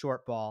 gets the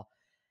short ball,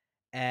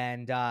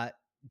 and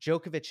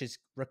Djokovic is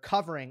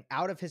recovering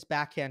out of his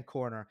backhand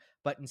corner,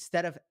 but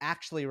instead of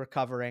actually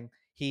recovering,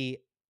 he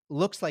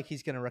looks like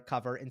he's going to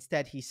recover.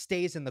 Instead, he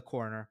stays in the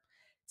corner.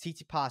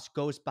 Tsitsipas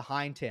goes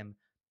behind him,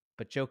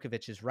 but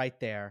Djokovic is right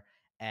there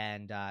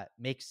and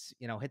hits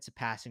a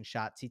passing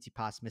shot.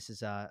 Tsitsipas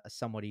misses a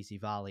somewhat easy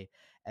volley,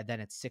 and then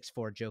it's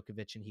 6-4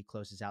 Djokovic, and he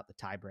closes out the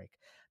tiebreak.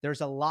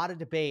 There's a lot of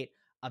debate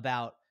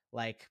about,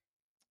 like,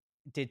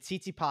 did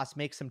Tsitsipas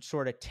make some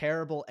sort of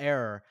terrible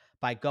error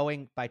by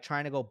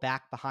trying to go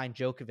back behind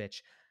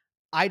Djokovic?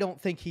 I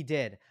don't think he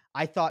did.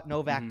 I thought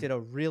Novak Hmm. did a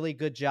really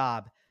good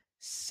job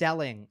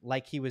selling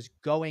like he was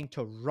going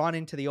to run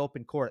into the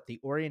open court. The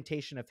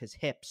orientation of his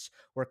hips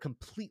were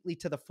completely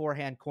to the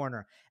forehand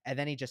corner, and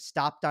then he just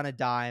stopped on a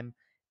dime.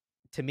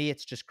 To me,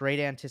 it's just great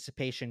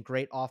anticipation,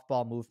 great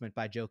off-ball movement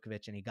by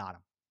Djokovic, and he got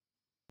him.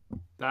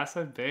 That's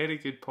a very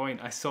good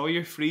point. I saw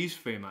your freeze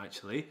frame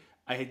actually.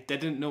 I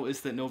didn't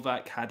notice that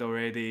Novak had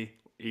already.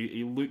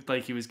 He looked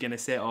like he was going to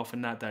set off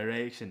in that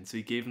direction, so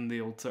he gave him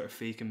the old sort of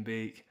fake and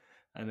bake,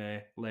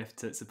 and left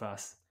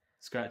Tsitsipas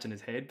scratching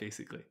his head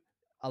basically.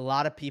 A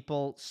lot of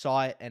people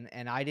saw it,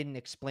 and I didn't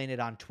explain it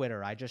on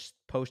Twitter. I just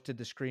posted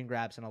the screen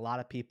grabs, and a lot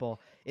of people,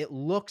 it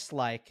looks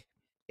like,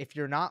 if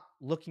you're not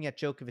looking at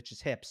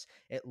Djokovic's hips,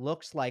 it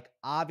looks like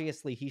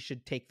obviously he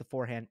should take the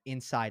forehand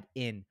inside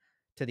in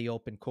to the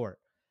open court.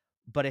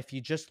 But if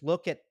you just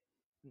look at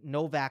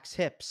Novak's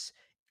hips,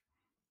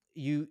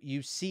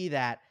 you see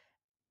that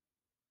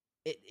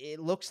it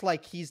looks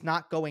like he's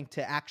not going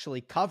to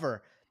actually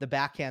cover the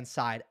backhand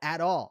side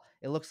at all.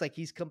 It looks like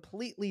he's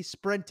completely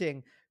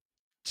sprinting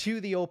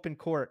to the open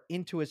court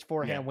into his Yeah,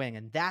 forehand wing.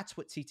 And that's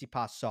what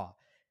Tsitsipas saw.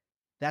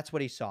 That's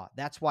what he saw.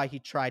 That's why he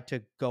tried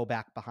to go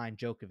back behind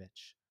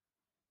Djokovic.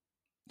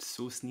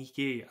 so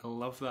sneaky. I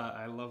love that.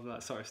 I love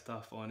that sort of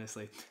stuff,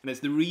 honestly. And it's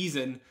the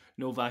reason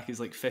Novak is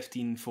like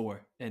 15-4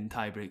 in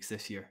tiebreaks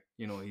this year.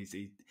 You know,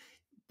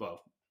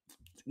 well,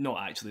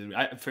 not actually.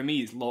 For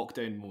me, it's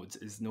lockdown modes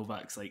is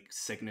Novak's like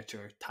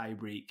signature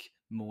tiebreak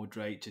mode,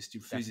 right? Just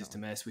refuses to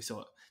Definitely. miss. We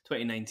saw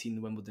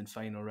 2019 Wimbledon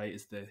final, right?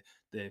 Is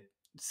the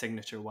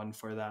signature one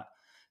for that.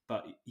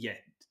 But yeah,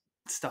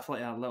 stuff like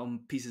that, little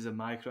pieces of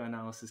micro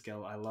analysis,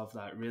 Gil. I love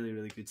that. Really,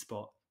 really good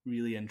spot.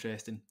 Really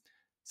interesting.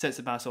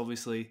 Tsitsipas,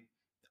 obviously,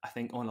 I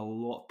think on a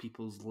lot of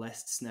people's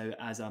lists now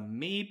as a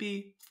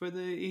maybe for the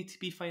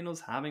ATP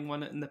finals, having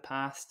won it in the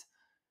past.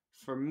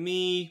 For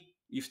me,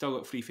 you've still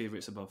got three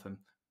favourites above him,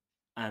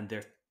 and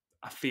they're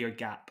a fair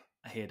gap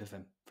ahead of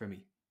him for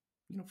me.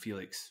 You know,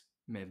 Felix,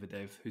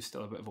 Medvedev, who's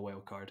still a bit of a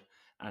wild card,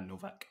 and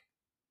Novak.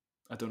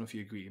 I don't know if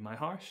you agree. Am I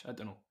harsh? I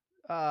don't know.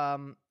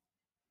 Um,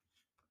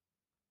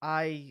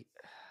 I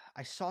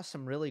I saw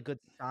some really good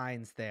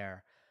signs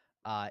there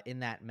in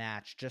that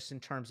match, just in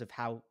terms of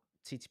how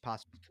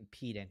Tsitsipas was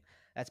competing.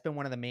 That's been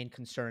one of the main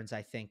concerns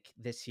I think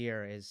this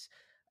year is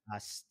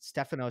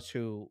Stefanos,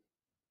 who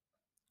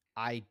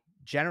I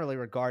generally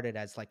regarded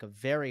as like a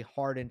very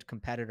hardened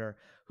competitor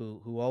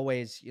who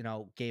always,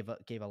 gave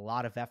a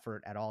lot of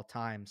effort at all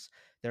times.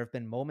 There have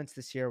been moments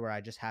this year where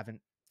I just haven't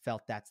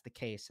felt that's the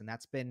case, and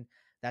that's been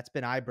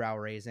eyebrow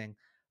raising.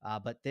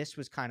 But this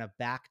was kind of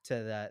back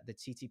to the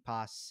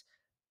Tsitsipas,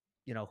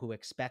 who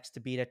expects to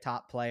beat a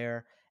top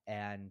player,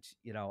 and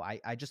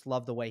I just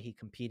love the way he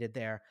competed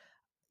there.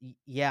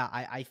 Yeah,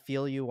 I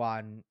feel you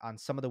on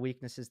some of the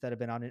weaknesses that have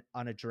been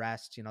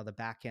unaddressed. The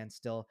backhand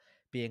still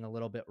being a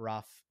little bit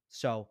rough.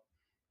 So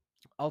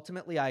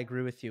ultimately, I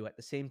agree with you. At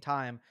the same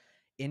time,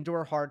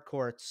 indoor hard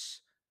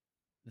courts,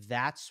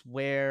 that's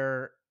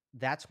where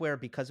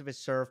because of his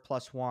serve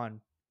plus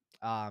one,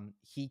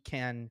 he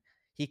can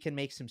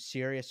make some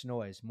serious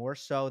noise, more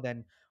so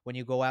than when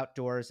you go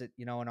outdoors at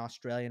an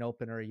Australian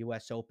Open or a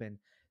US Open.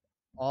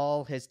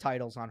 All his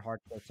titles on hard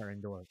courts are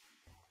indoors.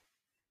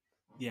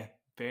 Yeah,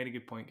 very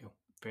good point, Gil.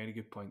 Very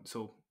good point.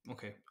 So,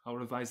 okay, I'll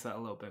revise that a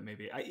little bit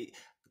maybe.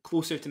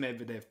 Closer to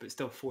Medvedev, but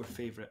still fourth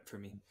favourite for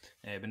me.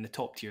 In the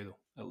top tier, though,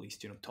 at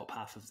least, top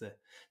half of the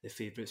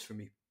favourites for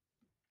me.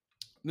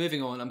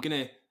 Moving on, I'm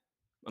going to,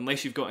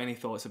 unless you've got any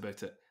thoughts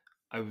about it,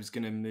 I was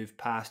going to move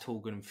past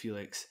Holger and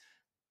Felix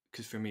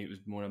because for me it was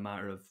more a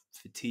matter of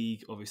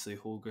fatigue. Obviously,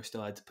 Holger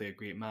still had to play a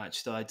great match,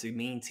 still had to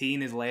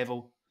maintain his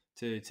level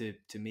to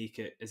make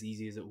it as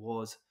easy as it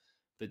was.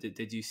 But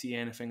did you see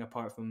anything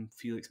apart from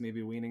Felix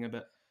maybe waning a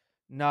bit?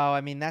 No,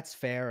 I mean that's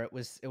fair. It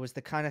was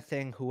the kind of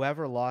thing,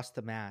 whoever lost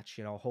the match,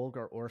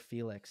 Holger or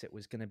Felix, it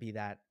was going to be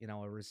that,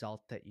 a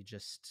result that you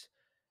just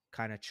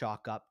kind of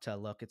chalk up to,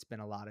 look, it's been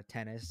a lot of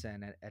tennis,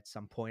 and at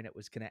some point it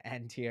was going to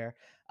end here.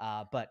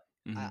 But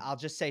Mm-hmm. I'll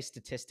just say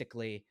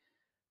statistically,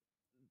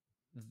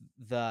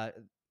 the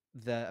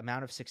the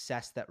amount of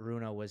success that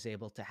Rune was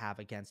able to have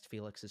against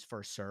Felix's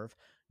first serve,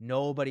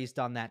 nobody's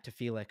done that to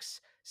Felix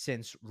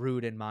since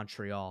Rude in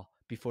Montreal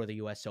before the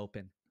U.S.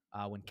 Open,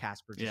 when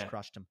Casper just Yeah,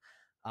 crushed him.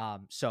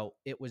 So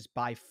it was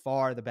by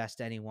far the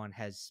best anyone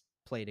has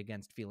played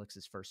against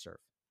Felix's first serve.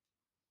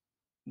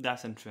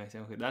 that's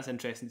interesting. Okay, that's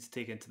interesting to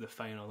take into the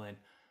final then,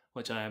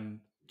 which I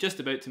am just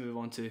about to move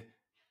on to.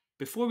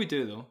 Before we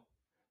do though,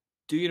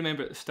 do you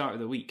remember at the start of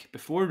the week,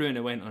 before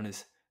Rune went on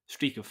his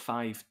streak of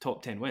 5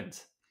 top 10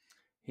 wins,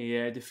 he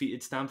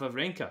defeated Stan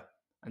Wawrinka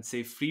and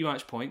saved 3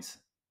 match points.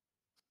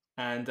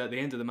 And at the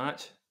end of the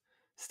match,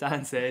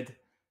 Stan said,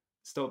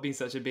 "Stop being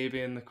such a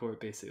baby in the court,"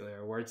 basically,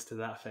 or words to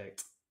that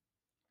effect.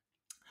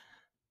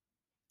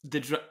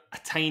 A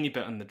tiny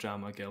bit on the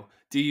drama, Gil.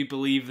 Do you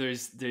believe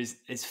there's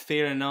it's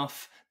fair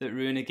enough that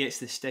Rune gets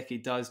the stick he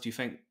does? Do you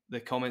think the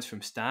comments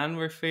from Stan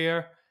were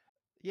fair?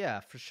 Yeah,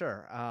 for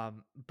sure.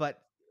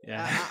 But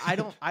Yeah. I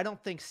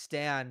don't think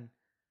Stan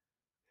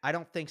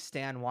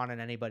wanted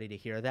anybody to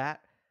hear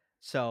that.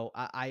 So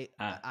Ah,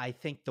 I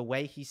think the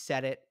way he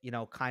said it,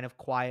 kind of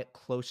quiet,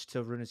 close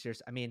to Rune's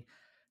ears. I mean,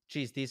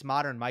 geez, these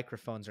modern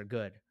microphones are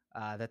good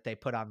that they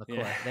put on the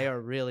yeah. court. They are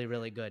really,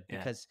 really good Yeah.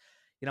 because,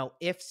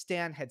 if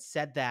Stan had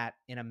said that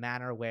in a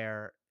manner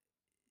where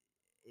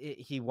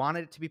he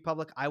wanted it to be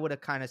public, I would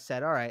have kind of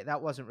said, all right,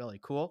 that wasn't really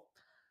cool.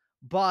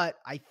 But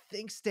I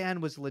think Stan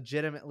was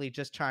legitimately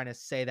just trying to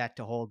say that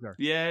to Holger.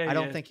 Yeah, I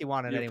don't yeah. think he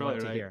wanted You're anyone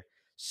probably to right. hear.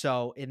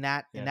 So in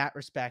Yeah. that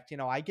respect,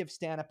 I give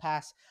Stan a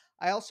pass.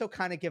 I also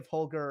kind of give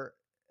Holger.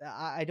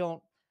 I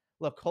don't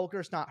look.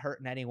 Holger's not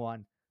hurting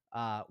anyone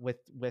with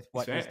He's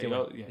what he's very,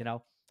 doing.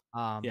 oh,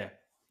 yeah. Um, Yeah.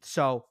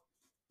 so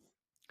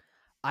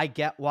I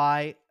get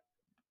why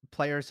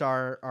players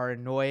are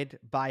annoyed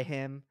by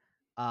him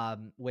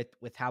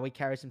with how he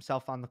carries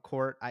himself on the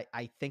court.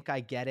 I think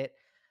I get it.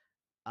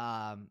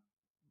 Um,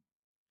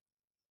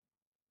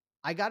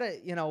 I gotta,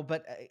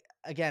 but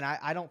again,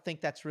 I don't think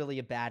that's really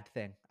a bad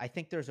thing. I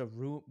think there's a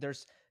room,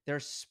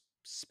 there's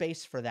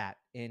space for that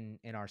in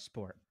our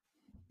sport.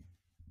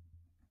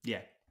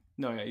 Yeah.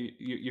 No, yeah,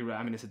 you're right.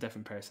 I mean, it's a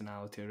different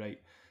personality, right?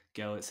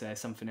 Gil, it's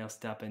something else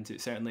to tap into.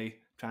 It certainly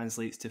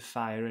translates to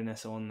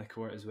fieriness on the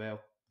court as well.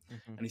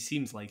 Hmm. And he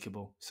seems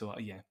likable. So,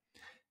 yeah.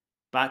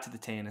 Back to the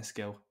tennis,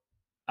 Gil.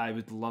 I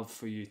would love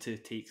for you to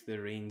take the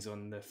reins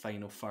on the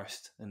final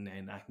first, and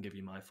then I can give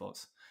you my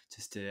thoughts.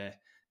 Just to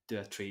do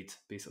a trade.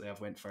 Basically,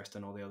 I've went first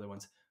on all the other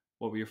ones.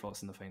 What were your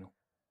thoughts on the final?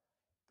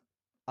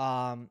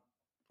 Um,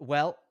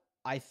 well,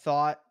 I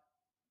thought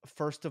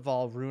first of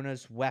all,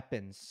 Runa's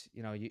weapons.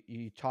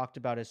 You talked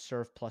about his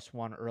serve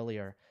 +1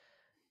 earlier.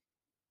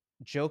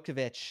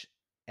 Djokovic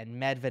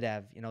and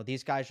Medvedev,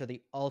 these guys are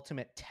the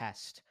ultimate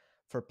test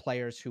for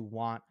players who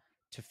want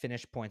to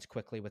finish points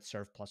quickly with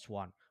serve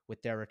 +1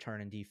 with their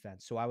return and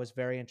defense. So I was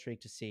very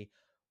intrigued to see,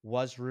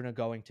 was Rune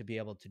going to be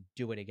able to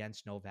do it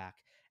against Novak?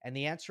 And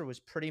the answer was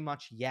pretty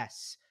much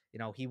yes.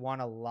 He won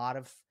a lot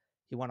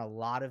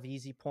of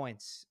easy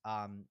points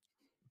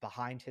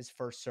behind his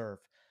first serve,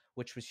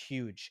 which was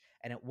huge.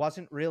 And it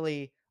wasn't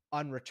really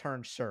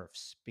unreturned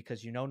serves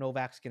because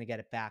Novak's going to get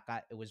it back.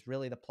 It was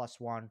really the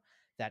 +1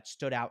 that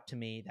stood out to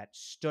me, that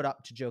stood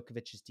up to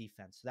Djokovic's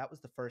defense. So that was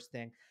the first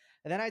thing.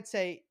 And then I'd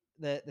say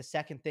the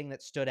second thing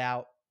that stood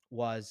out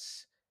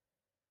was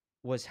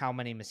how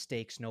many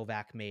mistakes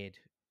Novak made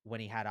when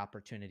he had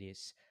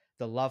opportunities.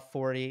 The love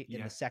 40 in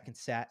Yeah. the second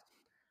set,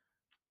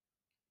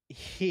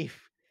 he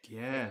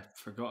Yeah.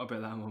 Forgot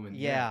about that moment.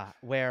 Yeah. yeah,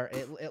 where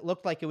it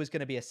looked like it was going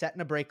to be a set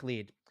and a break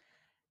lead.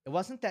 It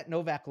wasn't that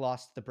Novak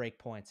lost the break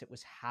points, it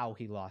was how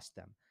he lost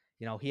them.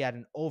 He had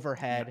an Yeah.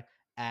 overhead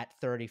at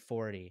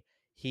 30-40.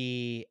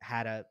 He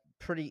had a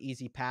pretty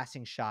easy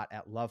passing shot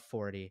at love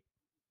 40.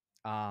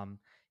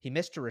 He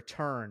missed a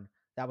return.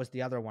 That was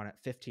the other one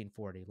at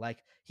 15-40.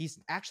 Like, he's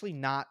actually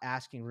not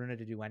asking Rune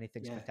to do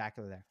anything Yeah.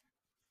 spectacular there.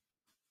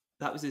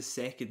 That was his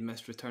second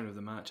missed return of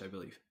the match, I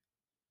believe,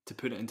 to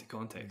put it into Mm.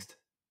 context.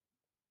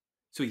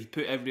 So he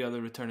put every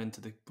other return into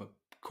the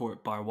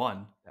court bar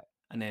one, Yeah.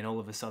 and then all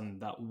of a sudden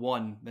that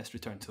one missed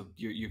return. So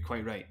you're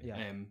quite right.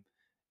 Yeah.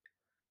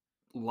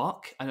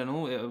 Luck, I don't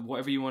know,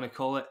 whatever you want to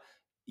call it.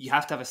 You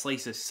have to have a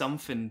slice of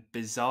something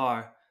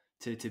bizarre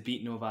to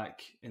beat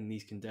Novak in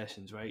these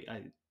conditions, right?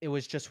 It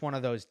was just one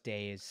of those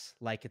days.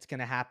 Like, it's going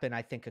to happen,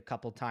 I think, a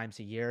couple times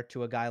a year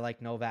to a guy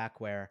like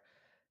Novak, where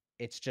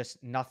it's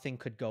just nothing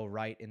could go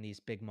right in these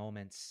big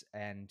moments.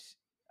 And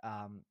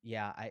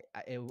yeah,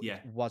 it Yeah,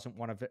 wasn't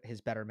one of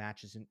his better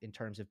matches in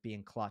terms of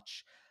being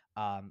clutch.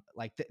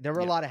 Like there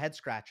were a yeah. lot of head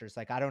scratchers.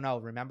 Like, I don't know.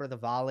 Remember the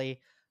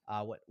volley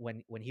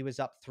when he was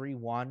up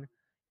 3-1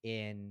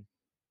 in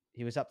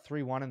he was up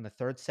 3-1 in the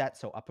third set,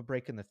 so up a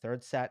break in the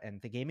third set,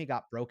 and the game he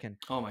got broken.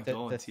 Oh my The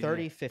God, yeah,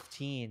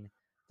 30-15,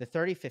 the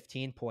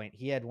 30-15 point,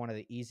 he had one of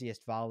the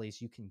easiest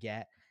volleys you can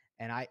get,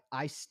 and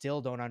I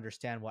still don't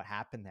understand what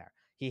happened there.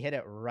 He hit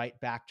it right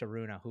back to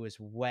Rune, who is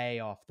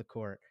way off the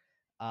court.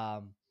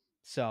 Um,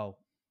 so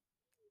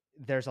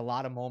there's a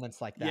lot of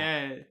moments like that.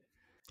 yeah.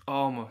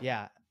 Oh my,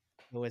 Yeah,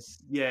 it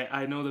was yeah.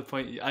 I know the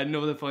point. I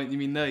know the point you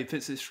mean now. He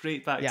puts it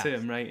straight back yeah, to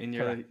him, right? And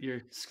correct.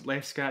 you're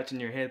left scratching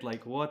your head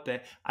like, what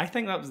the? I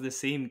think that was the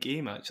same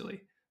game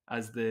actually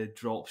as the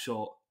drop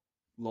shot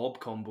lob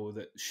combo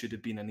that should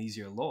have been an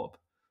easier lob.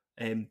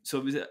 So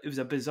it was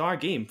a bizarre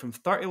game from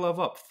 30 love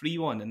up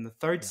 3-1 in the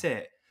third Yeah.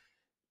 set.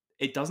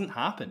 It doesn't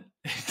happen.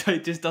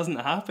 It just doesn't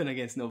happen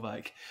against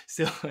Novak.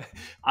 So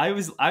I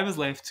was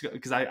left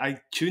because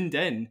I tuned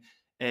in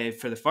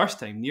for the first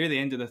time near the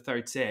end of the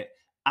third set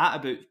at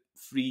about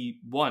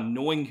 3-1,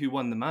 knowing who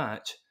won the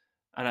match,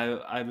 and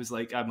I was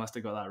like, I must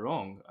have got that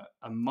wrong.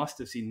 I must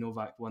have seen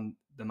Novak won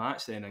the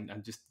match then,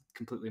 and just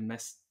completely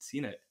missed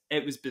seeing it.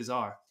 It was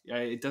bizarre.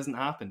 It doesn't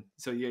happen.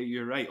 So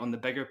you're right on the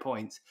bigger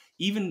points.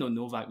 Even though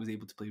Novak was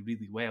able to play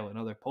really well in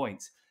other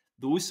points,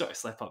 those sort of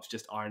slip ups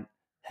just aren't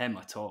him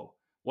at all.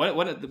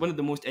 One of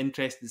the most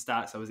interesting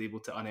stats I was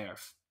able to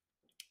unearth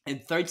in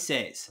third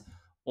sets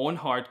on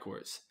hard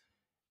courts,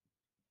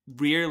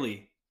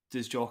 rarely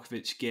does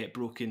Djokovic get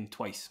broken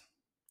twice.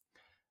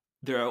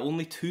 There are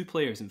only two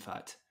players, in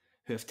fact,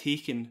 who have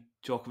taken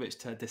Djokovic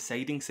to a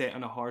deciding set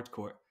on a hard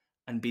court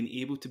and been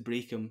able to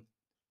break him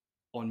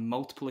on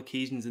multiple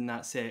occasions in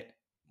that set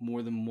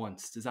more than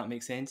once. Does that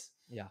make sense?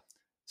 Yeah.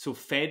 So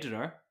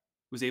Federer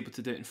was able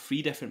to do it in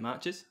 3 different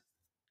matches,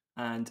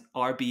 and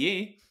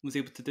RBA was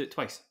able to do it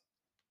twice.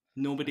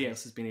 Nobody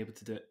else has been able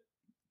to do it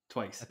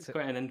twice. It's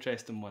quite an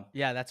interesting one.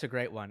 Yeah, that's a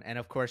great one. And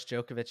of course,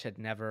 Djokovic had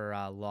never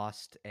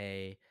lost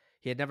a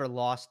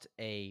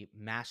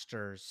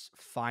Masters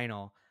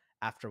final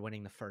after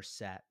winning the first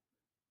set.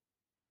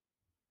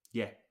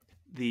 Yeah.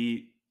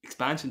 The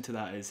expansion to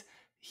that is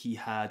he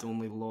had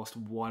only lost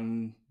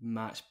one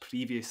match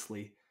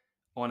previously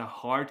on a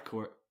hard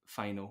court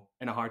final,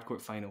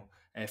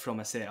 from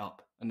a set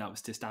up, and that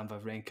was to Stan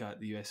Wawrinka at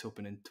the US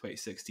Open in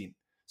 2016.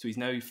 So he's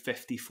now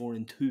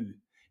 54-2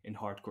 in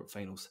hard court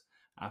finals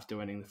after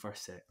winning the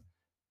first set.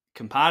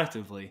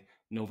 Comparatively,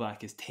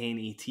 Novak is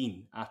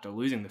 10-18 after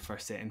losing the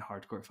first set in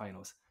hard court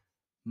finals.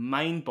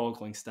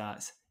 Mind-boggling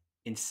stats,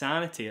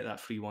 insanity at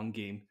that 3-1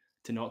 game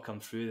to not come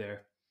through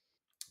there.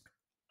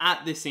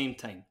 At the same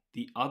time,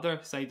 the other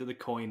side of the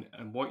coin,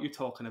 and what you're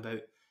talking about,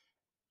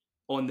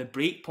 on the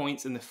break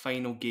points in the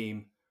final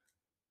game,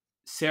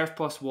 serve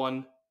plus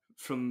 1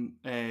 from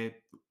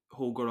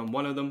Holger on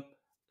one of them,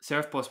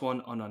 serve plus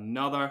 1 on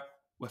another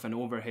with an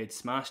overhead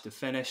smash to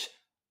finish,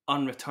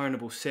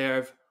 unreturnable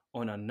serve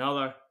on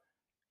another.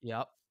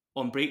 Yep.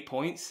 On break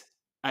points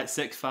at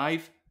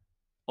 6-5,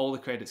 all the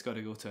credit's got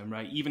to go to him,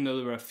 right? Even though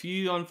there were a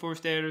few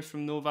unforced errors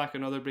from Novak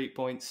and other break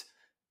points,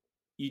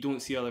 you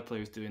don't see other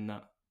players doing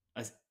that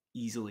as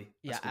easily.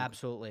 Yeah,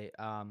 absolutely.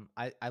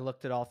 I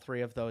looked at all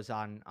 3 of those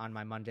on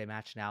my Monday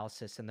match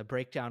analysis, and the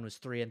breakdown was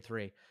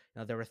 3-3. You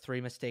know, there were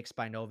 3 mistakes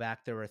by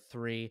Novak. There were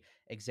 3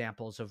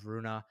 examples of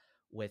Rune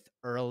with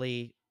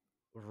early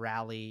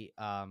rally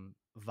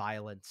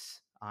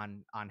violence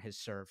on his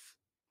serve.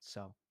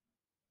 So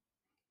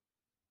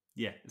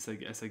yeah, it's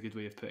a good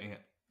way of putting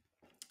it.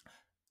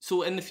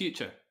 So in the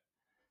future,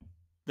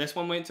 this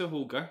one went to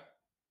Holger.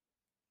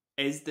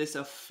 Is this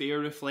a fair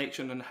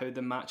reflection on how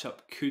the matchup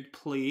could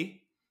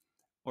play?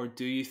 Or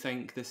do you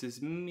think this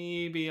is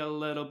maybe a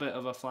little bit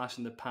of a flash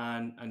in the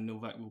pan and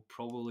Novak will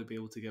probably be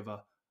able to give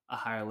a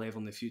higher level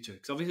in the future?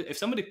 Because obviously if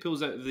somebody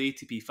pulls out of the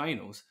ATP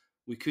finals,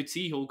 we could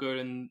see Holger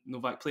and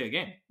Novak play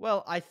again.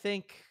 Well, I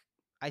think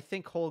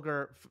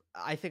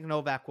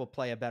Novak will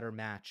play a better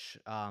match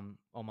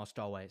almost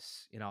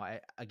always. You know, I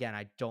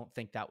don't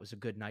think that was a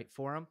good night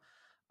for him.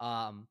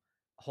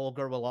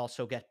 Holger will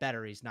also get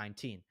better. He's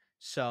 19.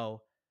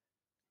 So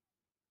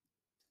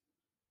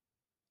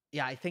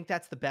yeah, I think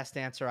that's the best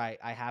answer I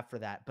have for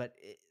that. But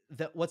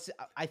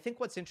I think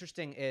what's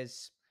interesting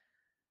is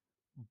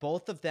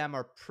both of them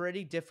are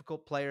pretty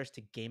difficult players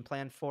to game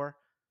plan for,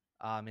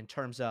 in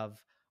terms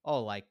of,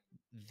 like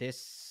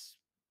this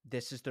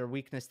is their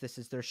weakness, this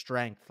is their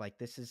strength, like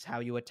this is how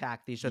you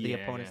attack. These are the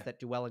opponents that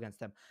do well against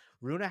them.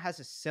 Rune has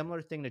a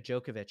similar thing to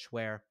Djokovic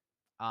where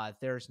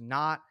there's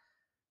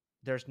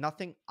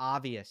nothing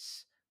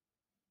obvious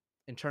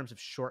in terms of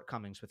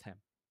shortcomings with him.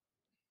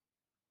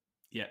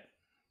 Yeah,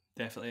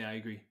 definitely, I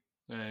agree.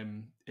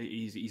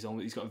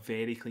 He's got a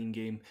very clean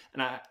game,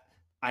 and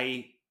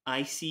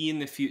I see in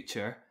the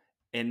future,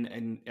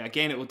 and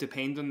again, it will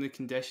depend on the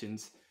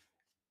conditions.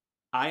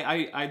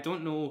 I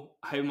don't know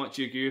how much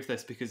you agree with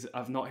this because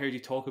I've not heard you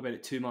talk about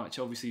it too much.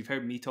 Obviously, you've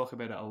heard me talk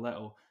about it a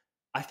little.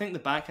 I think the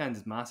backhand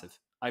is massive.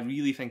 I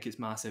really think it's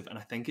massive, and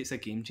I think it's a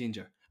game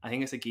changer. I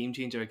think it's a game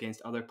changer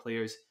against other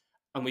players.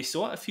 And we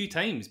saw it a few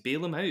times,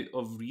 bail him out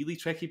of really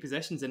tricky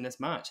positions in this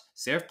match.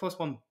 Serve plus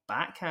 1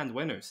 backhand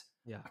winners.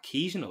 Yeah.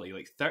 Occasionally,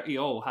 like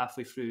 30-all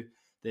halfway through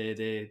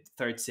the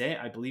third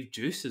set. I believe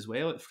Juice as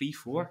well at 3-4.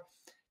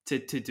 Mm-hmm.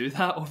 To do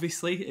that,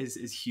 obviously, is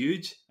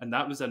huge. And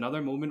that was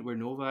another moment where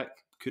Novak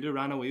could have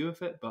ran away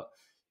with it, but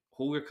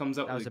Holger comes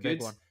up with the goods.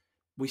 Big one.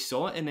 We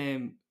saw it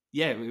in,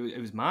 it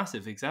was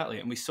massive, exactly.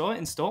 And we saw it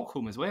in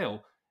Stockholm as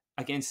well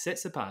against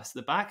Tsitsipas.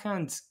 The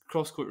backhand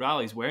cross-court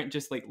rallies weren't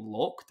just like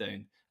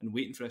lockdown and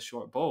waiting for a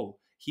short ball.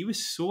 He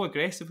was so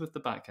aggressive with the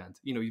backhand.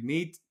 You know, he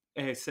made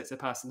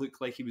Tsitsipas look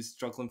like he was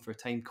struggling for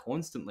time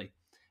constantly.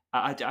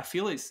 I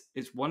feel it's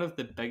one of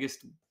the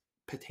biggest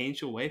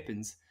potential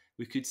weapons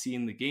we could see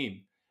in the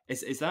game.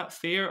 Is that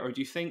fair, or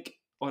do you think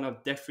on a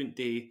different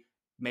day,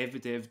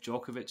 Medvedev,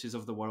 Djokovic's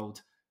of the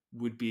world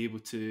would be able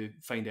to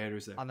find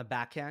errors there? On the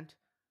backhand?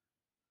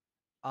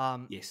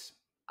 Yes.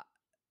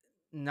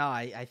 No,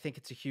 I think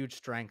it's a huge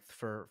strength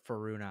for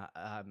Rune.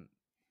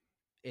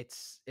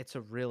 It's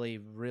a really,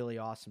 really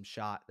awesome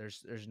shot.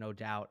 There's no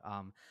doubt.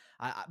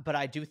 But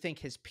I do think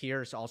his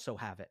peers also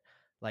have it.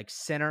 Like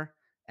Sinner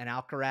and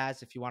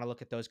Alcaraz, if you want to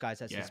look at those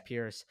guys as his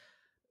peers,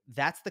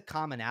 that's the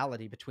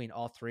commonality between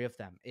all 3 of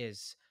them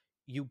is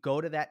you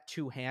go to that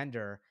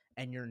two-hander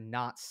and you're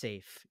not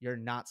safe. You're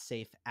not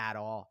safe at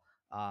all.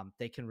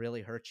 They can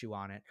really hurt you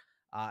on it.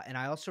 And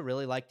I also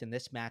really liked in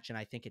this match, and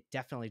I think it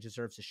definitely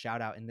deserves a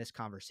shout out in this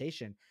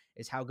conversation,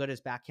 is how good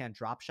his backhand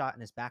drop shot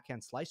and his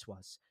backhand slice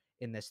was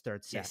in this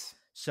third set. Yes.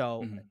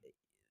 So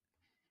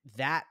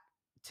that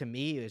to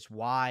me is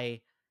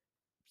why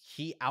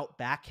he out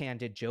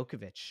backhanded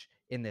Djokovic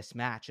in this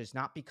match is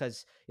not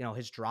because,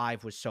 his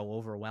drive was so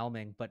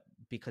overwhelming, but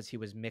because he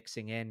was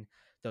mixing in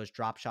those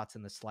drop shots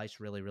in the slice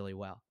really, really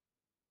well.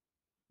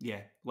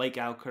 Yeah, like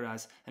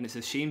Alcaraz. And it's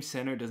a shame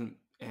Sinner doesn't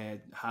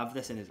have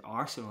this in his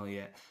arsenal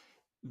yet.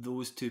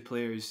 Those two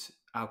players,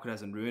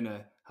 Alcaraz and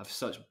Rune, have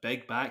such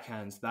big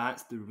backhands.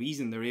 That's the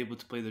reason they're able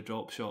to play the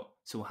drop shot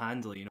so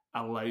handily.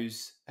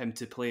 Allows him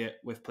to play it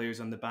with players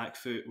on the back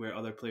foot where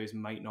other players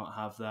might not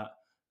have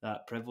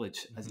that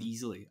privilege as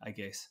easily, I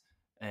guess.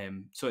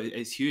 So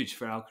it's huge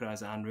for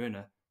Alcaraz and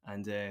Rune.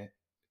 And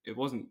it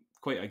wasn't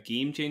quite a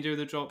game changer,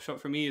 the drop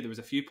shot for me. There was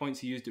a few points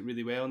he used it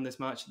really well in this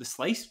match. The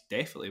slice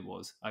definitely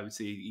was. I would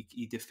say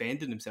he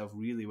defended himself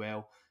really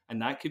well,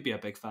 and that could be a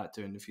big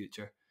factor in the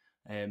future.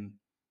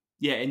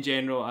 Yeah, in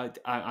general,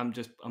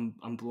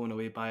 I'm blown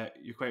away by it.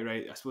 You're quite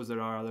right. I suppose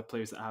there are other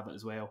players that have it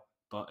as well,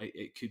 but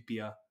it could be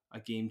a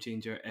game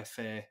changer if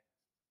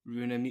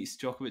Rune meets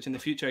Djokovic in the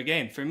future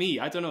again. For me,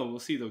 I don't know. We'll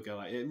see though,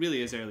 Gil. It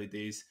really is early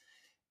days.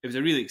 It was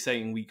a really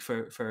exciting week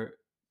for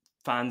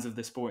fans of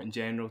the sport in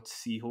general to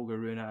see Holger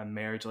Rune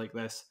emerge like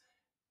this.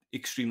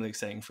 Extremely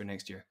exciting for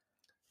next year.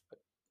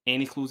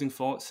 Any closing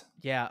thoughts?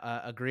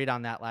 Yeah, agreed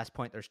on that last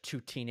point. There's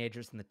 2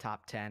 teenagers in the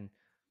top 10.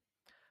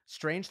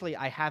 Strangely,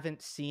 I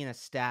haven't seen a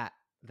stat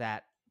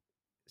that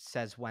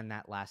says when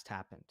that last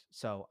happened,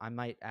 so I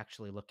might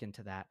actually look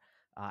into that.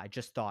 I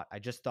just thought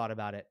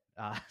about it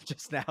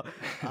just now.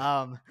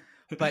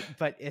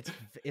 But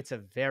it's a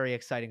very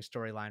exciting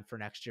storyline for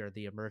next year.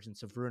 The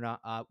emergence of Rune.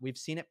 We've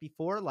seen it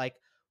before. Like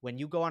when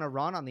you go on a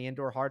run on the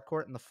indoor hard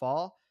court in the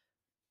fall,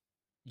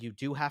 you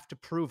do have to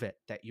prove it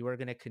that you are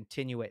going to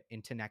continue it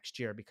into next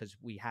year, because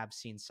we have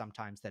seen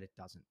sometimes that it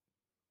doesn't.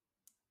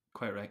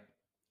 Quite right.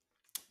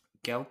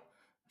 Gil,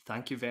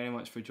 thank you very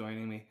much for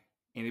joining me.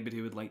 Anybody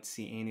who would like to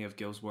see any of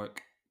Gil's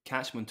work,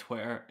 catch him on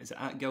Twitter. Is it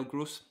at Gill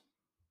Gross?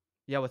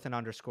 Yeah, with an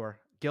underscore.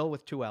 Gill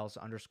with 2 L's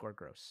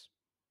 _Gross.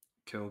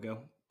 Cool, Gil.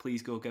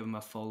 Please go give him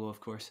a follow,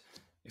 of course.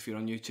 If you're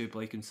on YouTube,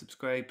 like and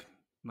subscribe.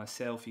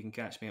 Myself, you can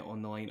catch me at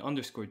on the line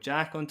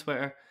 _Jack on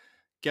Twitter.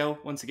 Gil,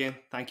 once again,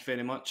 thank you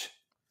very much.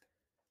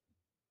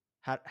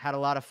 Had a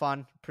lot of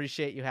fun.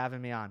 Appreciate you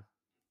having me on.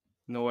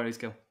 No worries,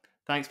 Gil.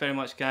 Thanks very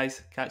much,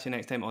 guys. Catch you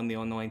next time on the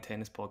On the Line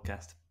Tennis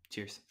Podcast.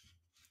 Cheers.